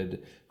a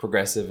good,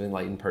 progressive,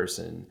 enlightened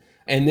person.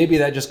 And maybe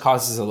that just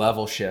causes a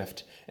level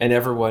shift. And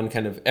everyone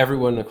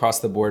across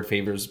the board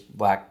favors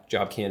black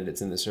job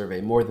candidates in the survey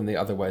more than they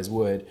otherwise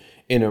would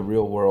in a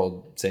real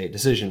world, say,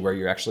 decision where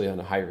you're actually on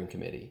a hiring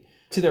committee.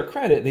 To their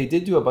credit, they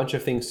did do a bunch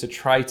of things to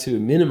try to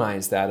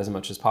minimize that as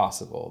much as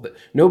possible.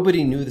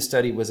 Nobody knew the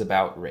study was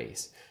about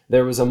race.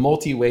 There was a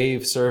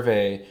multi-wave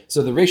survey.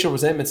 So the racial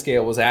resentment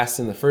scale was asked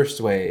in the first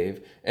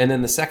wave, and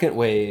then the second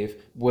wave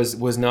was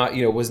not,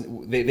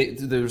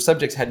 the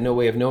subjects had no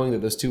way of knowing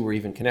that those two were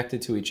even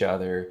connected to each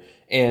other.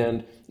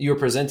 And you were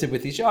presented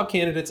with these job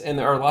candidates, and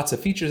there are lots of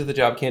features of the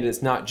job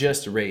candidates, not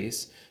just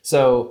race.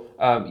 So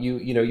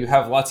you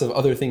have lots of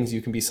other things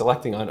you can be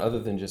selecting on other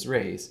than just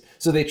race.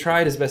 So they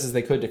tried as best as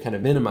they could to kind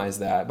of minimize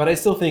that. But I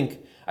still think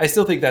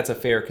that's a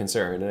fair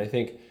concern, and I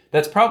think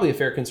that's probably a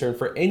fair concern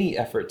for any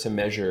effort to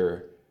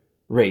measure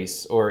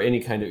race or any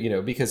kind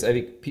of, because I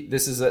think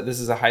this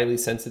is a highly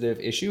sensitive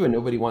issue, and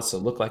nobody wants to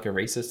look like a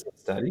racist in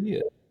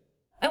study.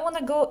 I want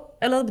to go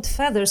a little bit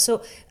further.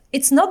 So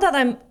it's not that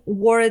I'm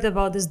worried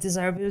about this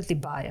desirability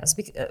bias,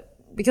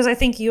 because I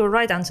think you're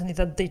right, Anthony,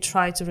 that they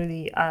try to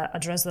really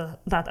address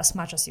that as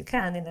much as you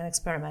can in an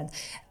experiment.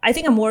 I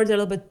think I'm worried a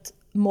little bit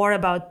more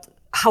about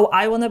how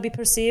I want to be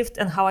perceived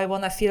and how I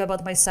want to feel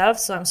about myself.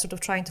 So I'm sort of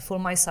trying to fool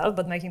myself,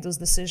 but making those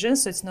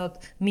decisions. So it's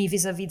not me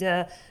vis-a-vis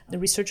the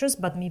researchers,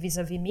 but me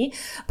vis-a-vis me.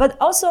 But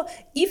also,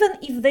 even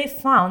if they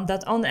found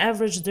that on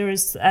average there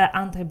is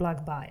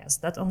anti-Black bias,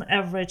 that on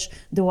average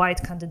the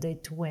white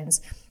candidate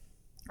wins,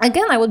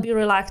 again, I would be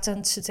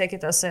reluctant to take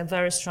it as a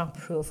very strong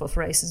proof of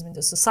racism in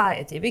the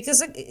society,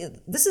 because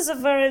this is a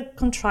very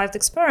contrived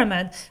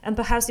experiment. And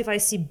perhaps if I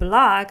see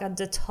Black at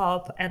the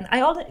top, and I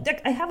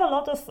have a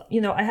lot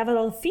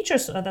of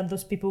features that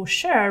those people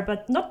share,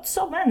 but not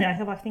so many. I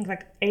have, I think,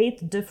 like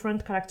 8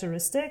 different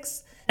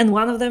characteristics, and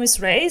one of them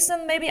is race.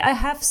 And maybe I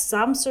have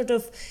some sort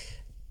of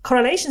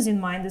correlations in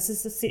mind. This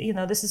is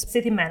this is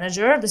city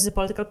manager. This is a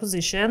political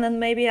position, and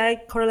maybe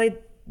I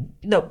correlate,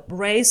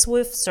 race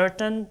with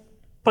certain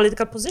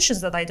political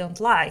positions that I don't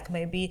like,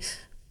 maybe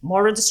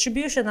more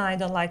redistribution and I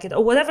don't like it,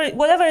 or whatever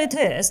it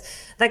is.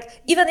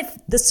 Like, even if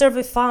the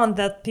survey found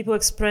that people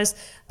express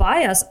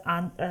bias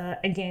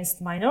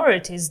against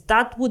minorities,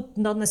 that would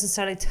not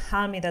necessarily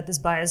tell me that this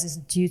bias is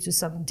due to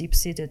some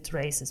deep-seated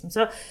racism.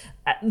 So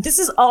this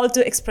is all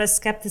to express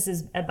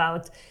skepticism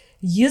about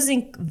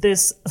using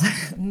this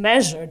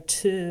measure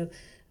to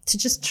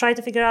just try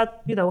to figure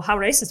out, how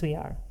racist we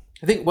are.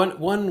 I think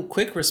one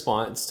quick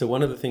response to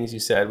one of the things you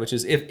said, which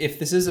is if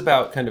this is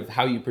about kind of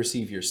how you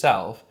perceive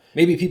yourself,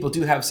 maybe people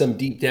do have some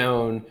deep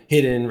down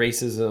hidden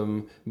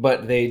racism,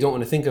 but they don't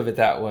want to think of it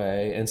that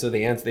way, and so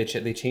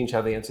they change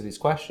how they answer these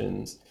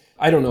questions.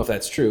 I don't know if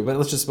that's true, but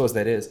let's just suppose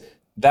that is.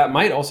 That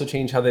might also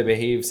change how they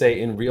behave,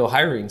 say, in real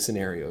hiring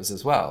scenarios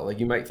as well. Like,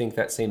 you might think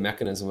that same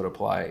mechanism would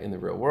apply in the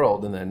real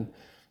world, and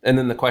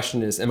then the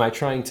question is, am I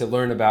trying to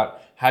learn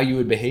about how you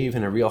would behave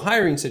in a real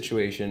hiring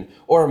situation,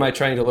 or am I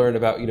trying to learn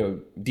about,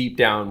 deep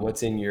down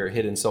what's in your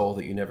hidden soul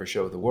that you never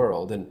show the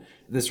world? And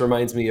this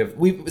reminds me of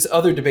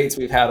other debates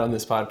we've had on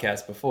this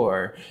podcast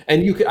before,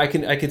 and I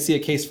could see a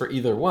case for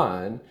either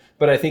one,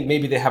 but I think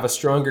maybe they have a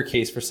stronger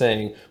case for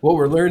saying what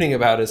we're learning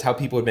about is how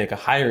people would make a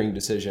hiring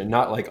decision,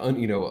 not like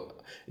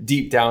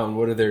deep down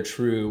what are their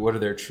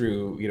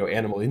true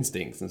animal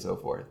instincts and so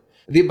forth.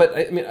 But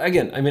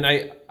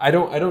I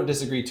don't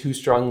disagree too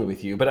strongly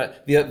with you.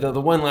 But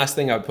the one last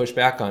thing I would push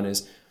back on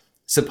is,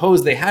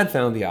 suppose they had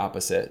found the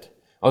opposite.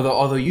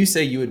 Although you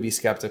say you would be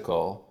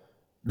skeptical,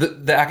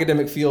 the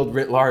academic field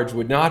writ large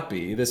would not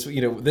be. This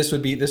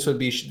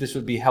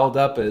would be held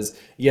up as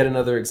yet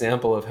another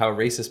example of how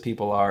racist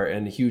people are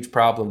and a huge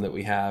problem that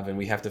we have, and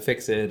we have to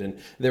fix it. And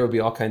there would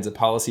be all kinds of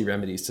policy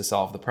remedies to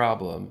solve the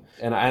problem.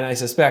 And I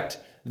suspect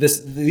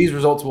these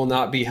results will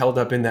not be held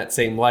up in that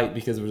same light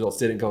because the results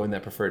didn't go in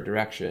that preferred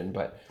direction.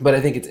 But I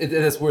think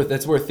that's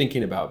worth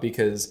thinking about,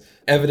 because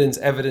evidence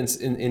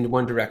in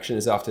one direction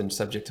is often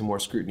subject to more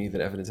scrutiny than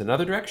evidence in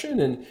another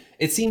direction. And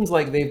it seems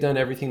like they've done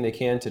everything they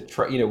can to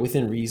try,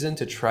 within reason,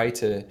 to try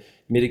to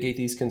mitigate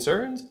these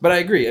concerns. But I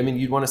agree. I mean,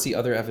 you'd want to see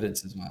other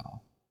evidence as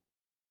well.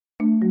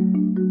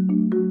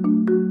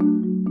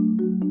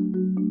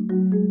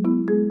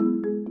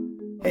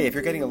 Hey, if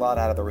you're getting a lot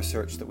out of the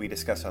research that we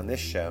discuss on this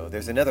show,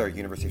 there's another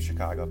University of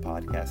Chicago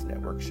Podcast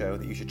Network show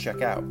that you should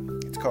check out.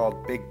 It's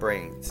called Big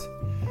Brains.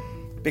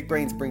 Big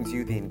Brains brings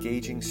you the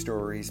engaging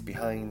stories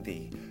behind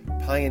the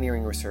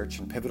pioneering research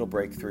and pivotal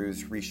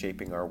breakthroughs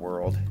reshaping our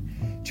world.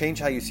 Change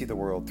how you see the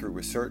world through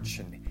research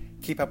and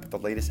keep up with the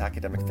latest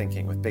academic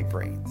thinking with Big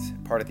Brains,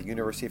 part of the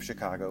University of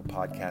Chicago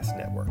Podcast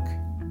Network.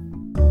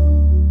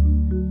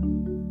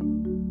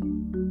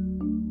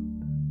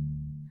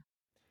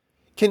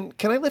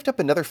 Can I lift up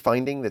another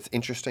finding that's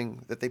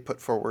interesting that they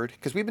put forward?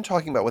 Because we've been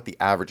talking about what the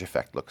average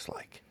effect looks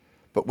like.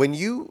 But when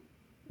you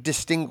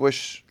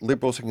distinguish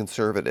liberals and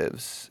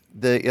conservatives,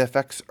 the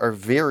effects are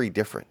very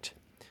different.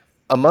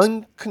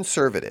 Among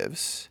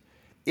conservatives,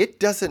 it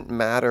doesn't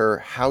matter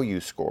how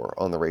you score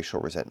on the racial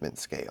resentment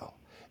scale.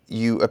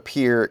 You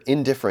appear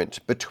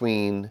indifferent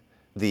between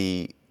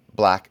the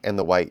black and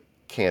the white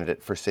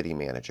candidate for city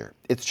manager.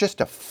 It's just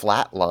a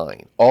flat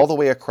line all the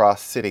way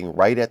across, sitting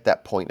right at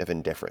that point of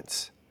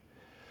indifference.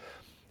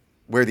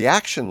 Where the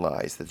action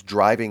lies that's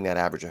driving that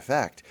average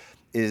effect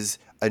is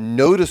a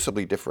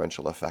noticeably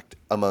differential effect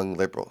among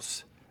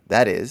liberals.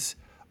 That is,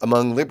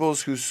 among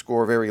liberals who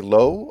score very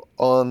low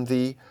on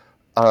the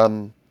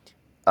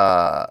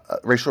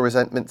racial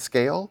resentment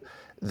scale,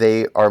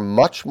 they are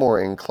much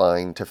more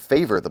inclined to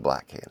favor the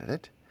black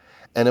candidate.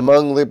 And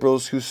among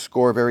liberals who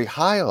score very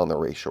high on the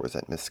racial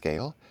resentment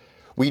scale,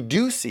 we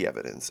do see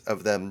evidence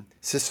of them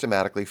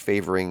systematically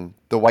favoring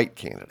the white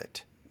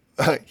candidate.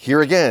 Here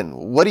again,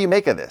 what do you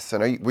make of this?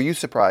 And were you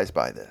surprised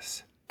by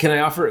this? Can I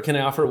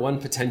offer one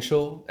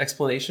potential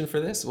explanation for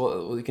this?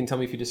 Well, you can tell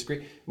me if you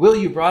disagree. Will,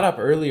 you brought up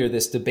earlier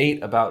this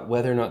debate about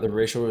whether or not the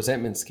racial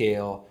resentment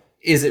scale,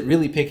 is it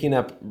really picking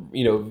up,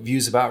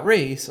 views about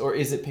race, or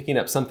is it picking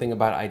up something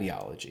about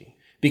ideology?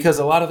 Because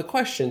a lot of the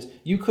questions,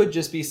 you could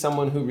just be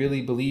someone who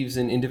really believes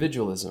in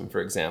individualism,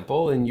 for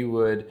example, and you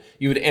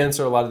would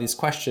answer a lot of these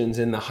questions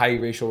in the high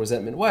racial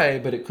resentment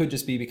way, but it could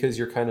just be because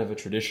you're kind of a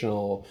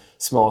traditional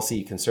small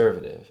c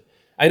conservative.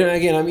 And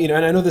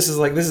I know this is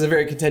a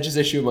very contentious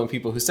issue among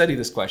people who study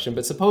this question,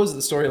 but suppose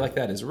the story like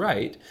that is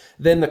right,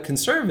 then the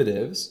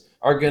conservatives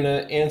are going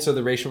to answer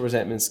the racial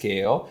resentment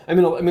scale. I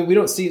mean, we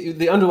don't see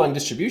the underlying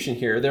distribution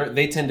here.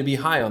 They tend to be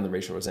high on the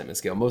racial resentment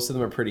scale. Most of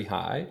them are pretty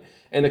high.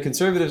 And the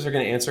conservatives are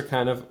going to answer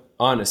kind of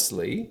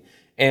honestly.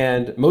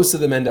 And most of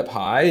them end up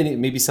high, and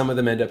maybe some of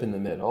them end up in the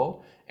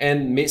middle.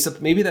 And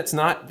maybe that's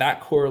not that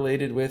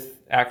correlated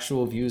with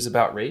actual views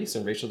about race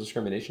and racial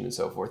discrimination and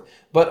so forth.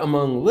 But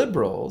among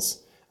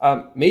liberals,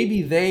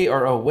 maybe they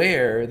are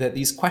aware that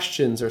these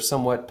questions are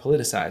somewhat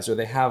politicized, or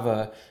they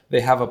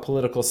have a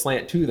political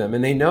slant to them,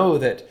 and they know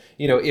that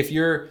if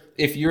you're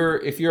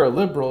a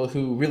liberal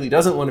who really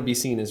doesn't want to be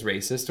seen as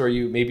racist, or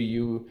you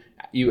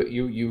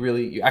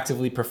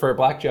actively prefer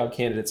black job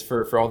candidates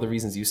for all the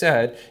reasons you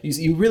said,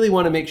 you really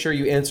want to make sure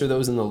you answer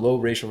those in the low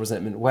racial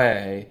resentment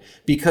way,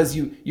 because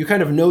you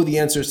kind of know the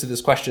answers to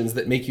these questions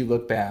that make you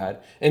look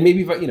bad. And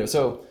maybe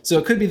so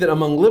it could be that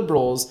among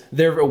liberals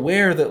they're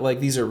aware that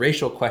these are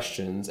racial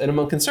questions, and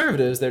among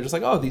conservatives they're just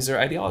these are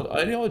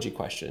ideology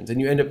questions, and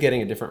you end up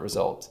getting a different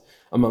result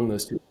among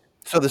those two.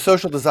 So the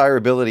social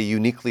desirability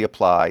uniquely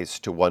applies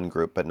to one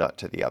group but not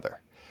to the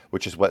other,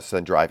 which is what's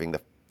then driving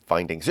the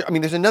findings. I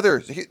mean, there's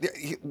another,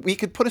 we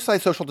could put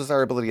aside social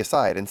desirability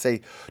aside and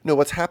say, no,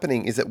 what's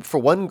happening is that for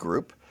one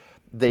group,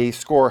 they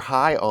score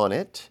high on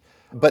it,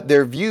 but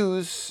their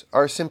views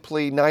are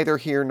simply neither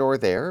here nor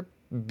there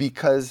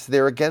because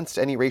they're against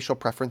any racial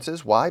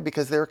preferences. Why?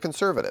 Because they're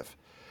conservative.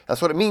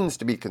 That's what it means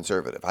to be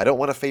conservative. I don't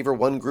want to favor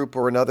one group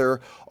or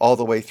another all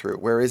the way through.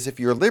 Whereas if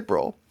you're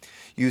liberal,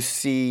 you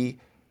see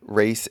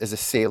race as a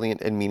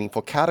salient and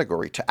meaningful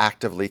category to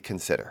actively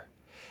consider.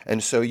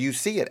 And so you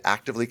see it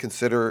actively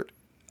considered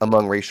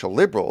among racial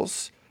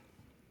liberals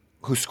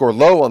who score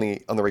low on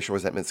the racial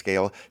resentment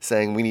scale,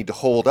 saying we need to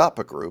hold up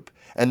a group.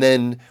 And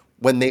then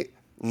when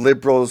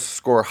liberals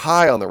score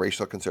high on the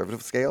racial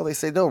conservative scale, they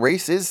say, no,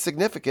 race is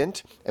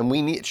significant and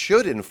it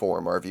should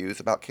inform our views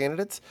about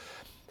candidates.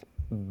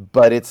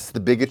 But it's the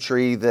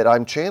bigotry that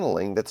I'm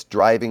channeling that's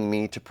driving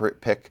me to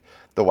pick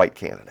the white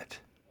candidate.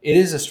 It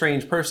is a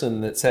strange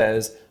person that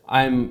says,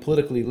 I'm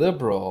politically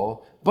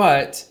liberal,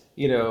 but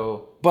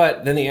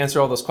then they answer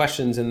all those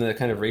questions in the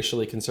kind of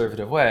racially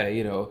conservative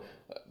way.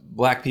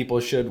 Black people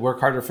should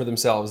work harder for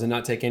themselves and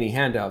not take any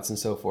handouts and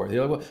so forth.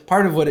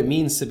 Part of what it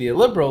means to be a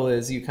liberal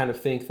is you kind of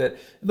think that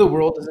the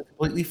world isn't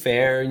completely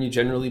fair, and you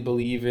generally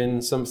believe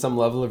in some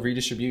level of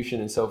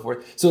redistribution and so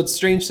forth. So it's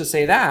strange to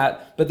say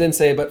that, but then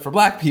say, but for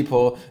black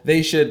people,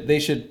 they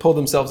should pull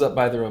themselves up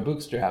by their own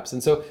bootstraps.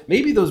 And so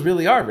maybe those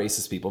really are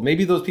racist people.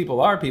 Maybe those people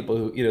are people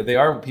who, they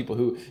are people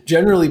who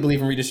generally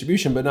believe in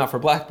redistribution, but not for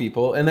black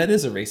people. And that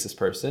is a racist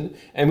person.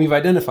 And we've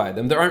identified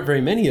them. There aren't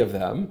very many of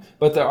them,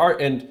 but there are,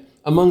 and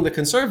among the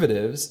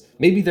conservatives,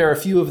 maybe there are a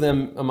few of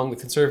them among the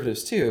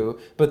conservatives too,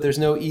 but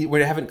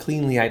we haven't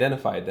cleanly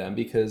identified them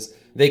because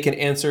they can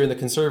answer in the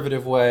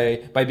conservative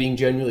way by being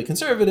genuinely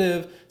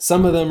conservative.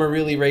 Some of them are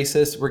really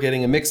racist. We're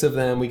getting a mix of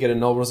them. We get a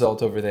null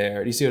result over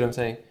there. Do you see what I'm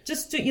saying?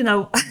 Just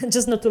to,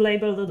 just not to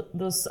label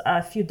those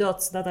few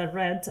dots that are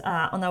red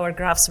on our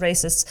graphs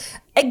racist.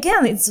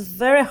 Again, it's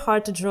very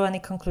hard to draw any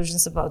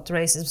conclusions about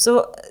racism.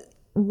 So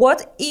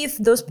what if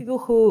those people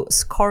who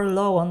score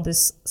low on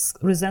this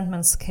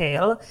resentment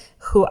scale,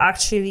 who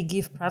actually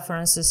give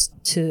preferences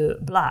to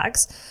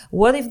blacks,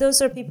 what if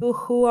those are people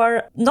who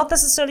are not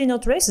necessarily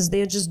not racist?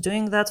 They are just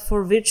doing that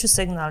for virtue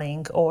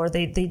signaling, or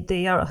they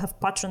have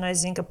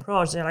patronizing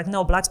approach. They're like,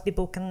 no, black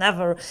people can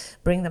never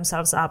bring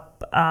themselves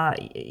up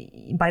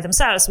by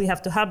themselves. We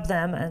have to help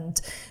them.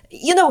 And,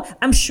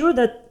 I'm sure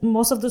that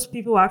most of those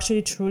people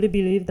actually truly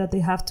believe that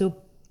they have to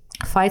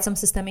fight some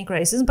systemic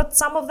racism, but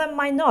some of them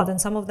might not, and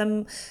some of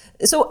them.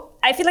 So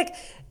I feel like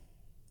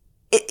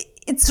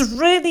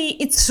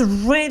it's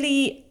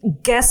really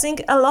guessing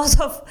a lot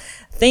of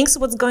things,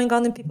 what's going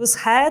on in people's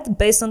head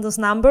based on those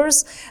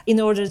numbers,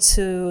 in order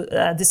to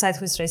decide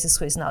who is racist,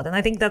 who is not. And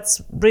I think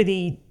that's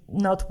really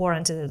not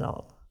warranted at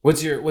all.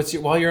 What's your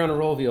while you're on a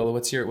roll, Viola,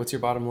 what's your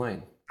bottom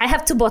line? I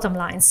have two bottom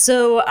lines.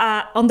 So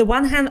on the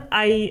one hand,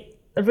 I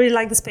really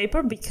like this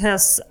paper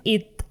because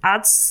it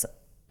adds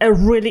a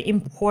really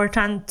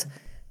important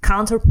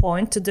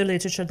counterpoint to the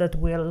literature that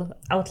Will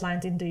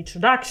outlined in the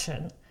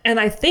introduction. And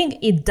I think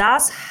it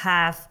does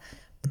have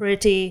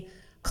pretty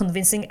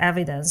convincing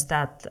evidence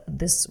that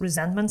this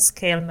resentment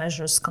scale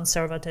measures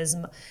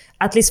conservatism,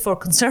 at least for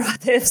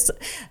conservatives,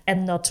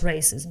 and not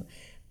racism.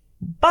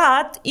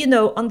 But,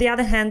 on the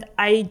other hand,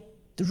 I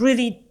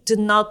really do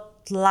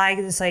not like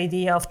this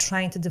idea of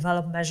trying to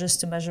develop measures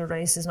to measure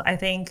racism. I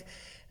think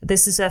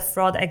this is a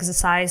fraud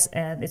exercise,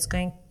 and it's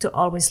going to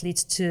always lead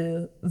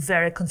to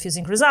very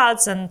confusing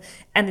results. And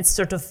it's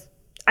sort of,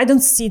 I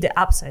don't see the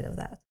upside of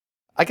that.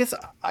 I guess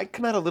I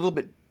come out a little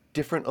bit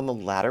different on the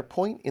latter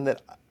point, in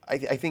that I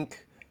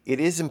think it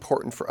is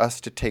important for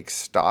us to take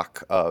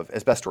stock of,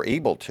 as best we're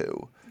able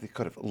to, the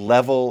kind of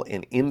level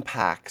and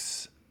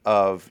impacts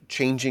of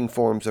changing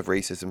forms of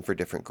racism for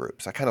different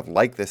groups. I kind of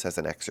like this as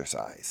an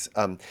exercise,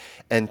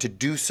 and to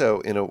do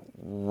so in a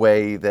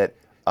way that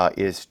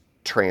is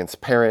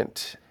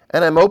transparent.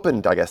 And I'm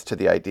open, I guess, to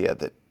the idea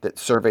that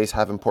surveys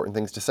have important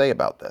things to say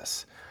about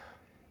this.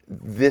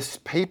 This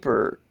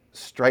paper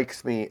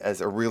strikes me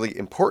as a really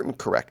important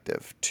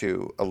corrective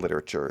to a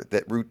literature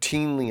that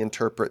routinely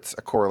interprets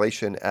a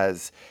correlation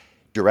as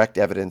direct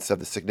evidence of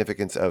the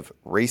significance of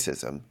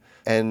racism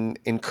and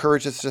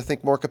encourages us to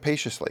think more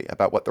capaciously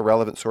about what the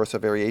relevant source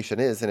of variation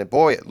is. And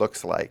boy, it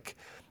looks like,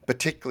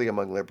 particularly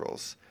among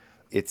liberals,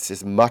 it's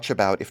as much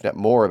about, if not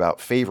more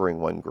about, favoring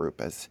one group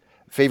as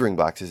favoring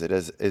blacks as it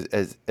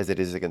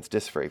is against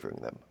disfavoring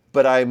them.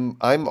 But I'm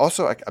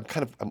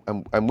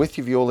with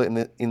you,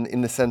 Viola,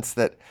 in the sense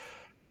that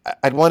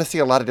I'd want to see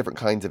a lot of different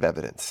kinds of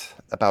evidence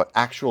about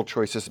actual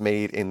choices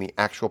made in the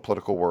actual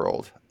political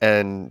world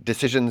and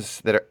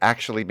decisions that are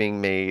actually being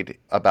made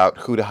about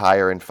who to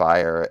hire and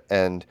fire.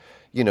 And,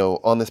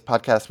 on this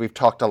podcast, we've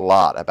talked a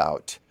lot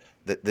about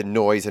the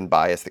noise and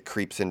bias that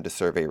creeps into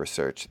survey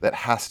research that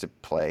has to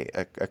play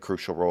a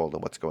crucial role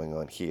in what's going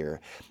on here.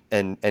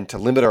 And to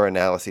limit our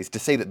analyses, to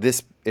say that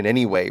this in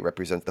any way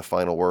represents the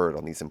final word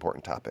on these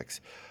important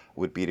topics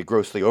would be to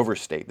grossly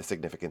overstate the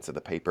significance of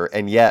the paper.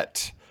 And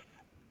yet,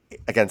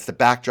 against the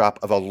backdrop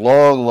of a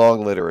long,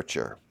 long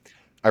literature,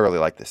 I really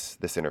like this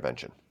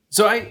intervention.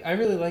 So I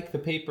really like the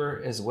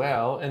paper as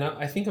well, and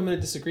I think I'm going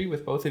to disagree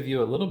with both of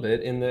you a little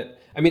bit in that,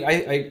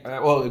 I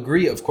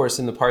agree, of course,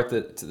 in the part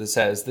that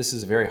says this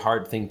is a very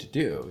hard thing to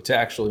do. To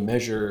actually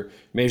measure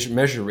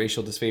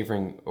racial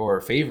disfavoring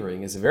or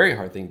favoring is a very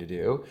hard thing to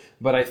do,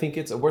 but I think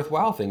it's a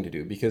worthwhile thing to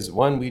do because,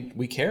 one,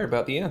 we care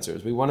about the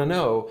answers. We want to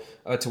know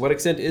to what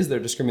extent is there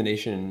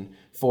discrimination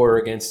for or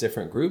against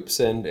different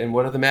groups, and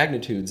what are the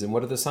magnitudes, and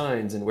what are the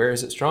signs, and where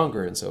is it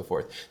stronger, and so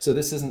forth. So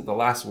this isn't the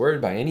last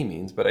word by any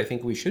means, but I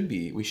think we should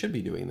be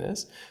doing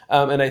this.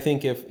 And I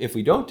think if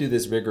we don't do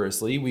this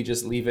rigorously, we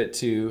just leave it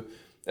to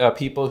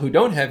people who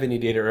don't have any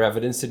data or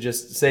evidence to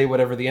just say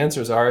whatever the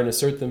answers are and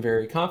assert them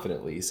very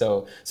confidently.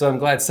 So I'm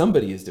glad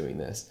somebody is doing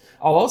this.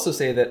 I'll also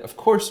say that, of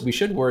course, we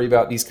should worry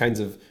about these kinds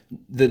of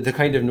the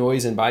kind of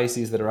noise and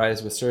biases that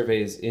arise with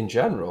surveys in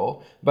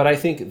general. But I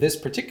think this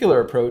particular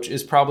approach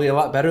is probably a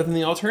lot better than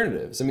the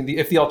alternatives.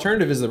 If the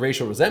alternative is the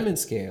racial resentment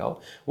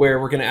scale, where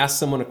we're going to ask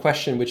someone a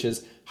question which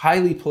is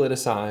highly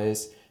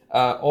politicized,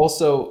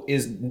 also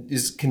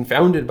is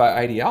confounded by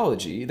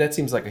ideology, that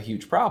seems like a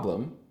huge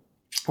problem.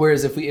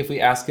 Whereas if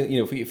we ask,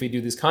 if we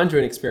do these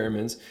conjoint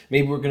experiments,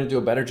 maybe we're going to do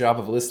a better job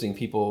of listing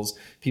people's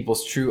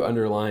true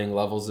underlying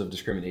levels of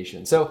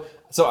discrimination. So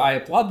I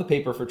applaud the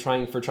paper for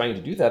trying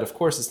to do that. Of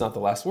course, it's not the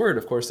last word.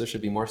 Of course, there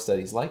should be more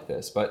studies like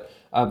this. But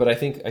I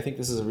think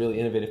this is a really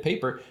innovative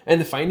paper,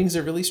 and the findings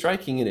are really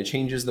striking. And it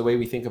changes the way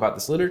we think about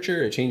this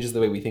literature. It changes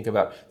the way we think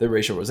about the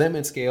racial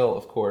resentment scale,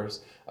 of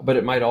course. But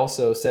it might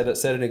also set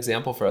an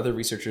example for other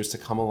researchers to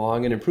come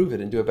along and improve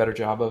it and do a better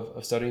job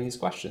of studying these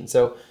questions.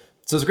 So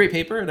it's a great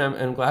paper, and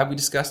I'm glad we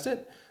discussed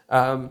it.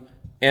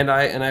 And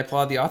I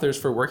applaud the authors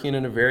for working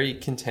in a very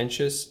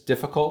contentious,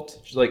 difficult,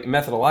 like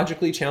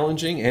methodologically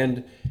challenging,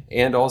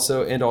 and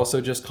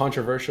also just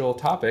controversial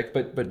topic,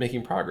 but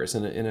making progress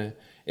in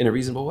a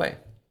reasonable way.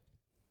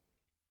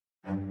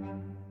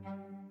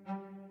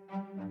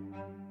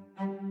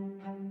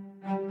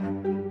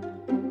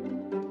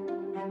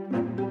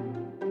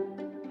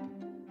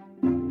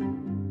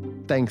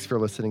 Thanks for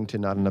listening to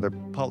Not Another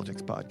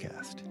Politics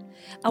Podcast.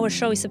 Our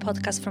show is a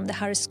podcast from the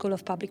Harris School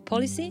of Public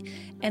Policy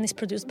and is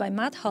produced by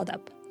Matt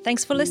Hodapp.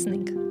 Thanks for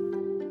listening.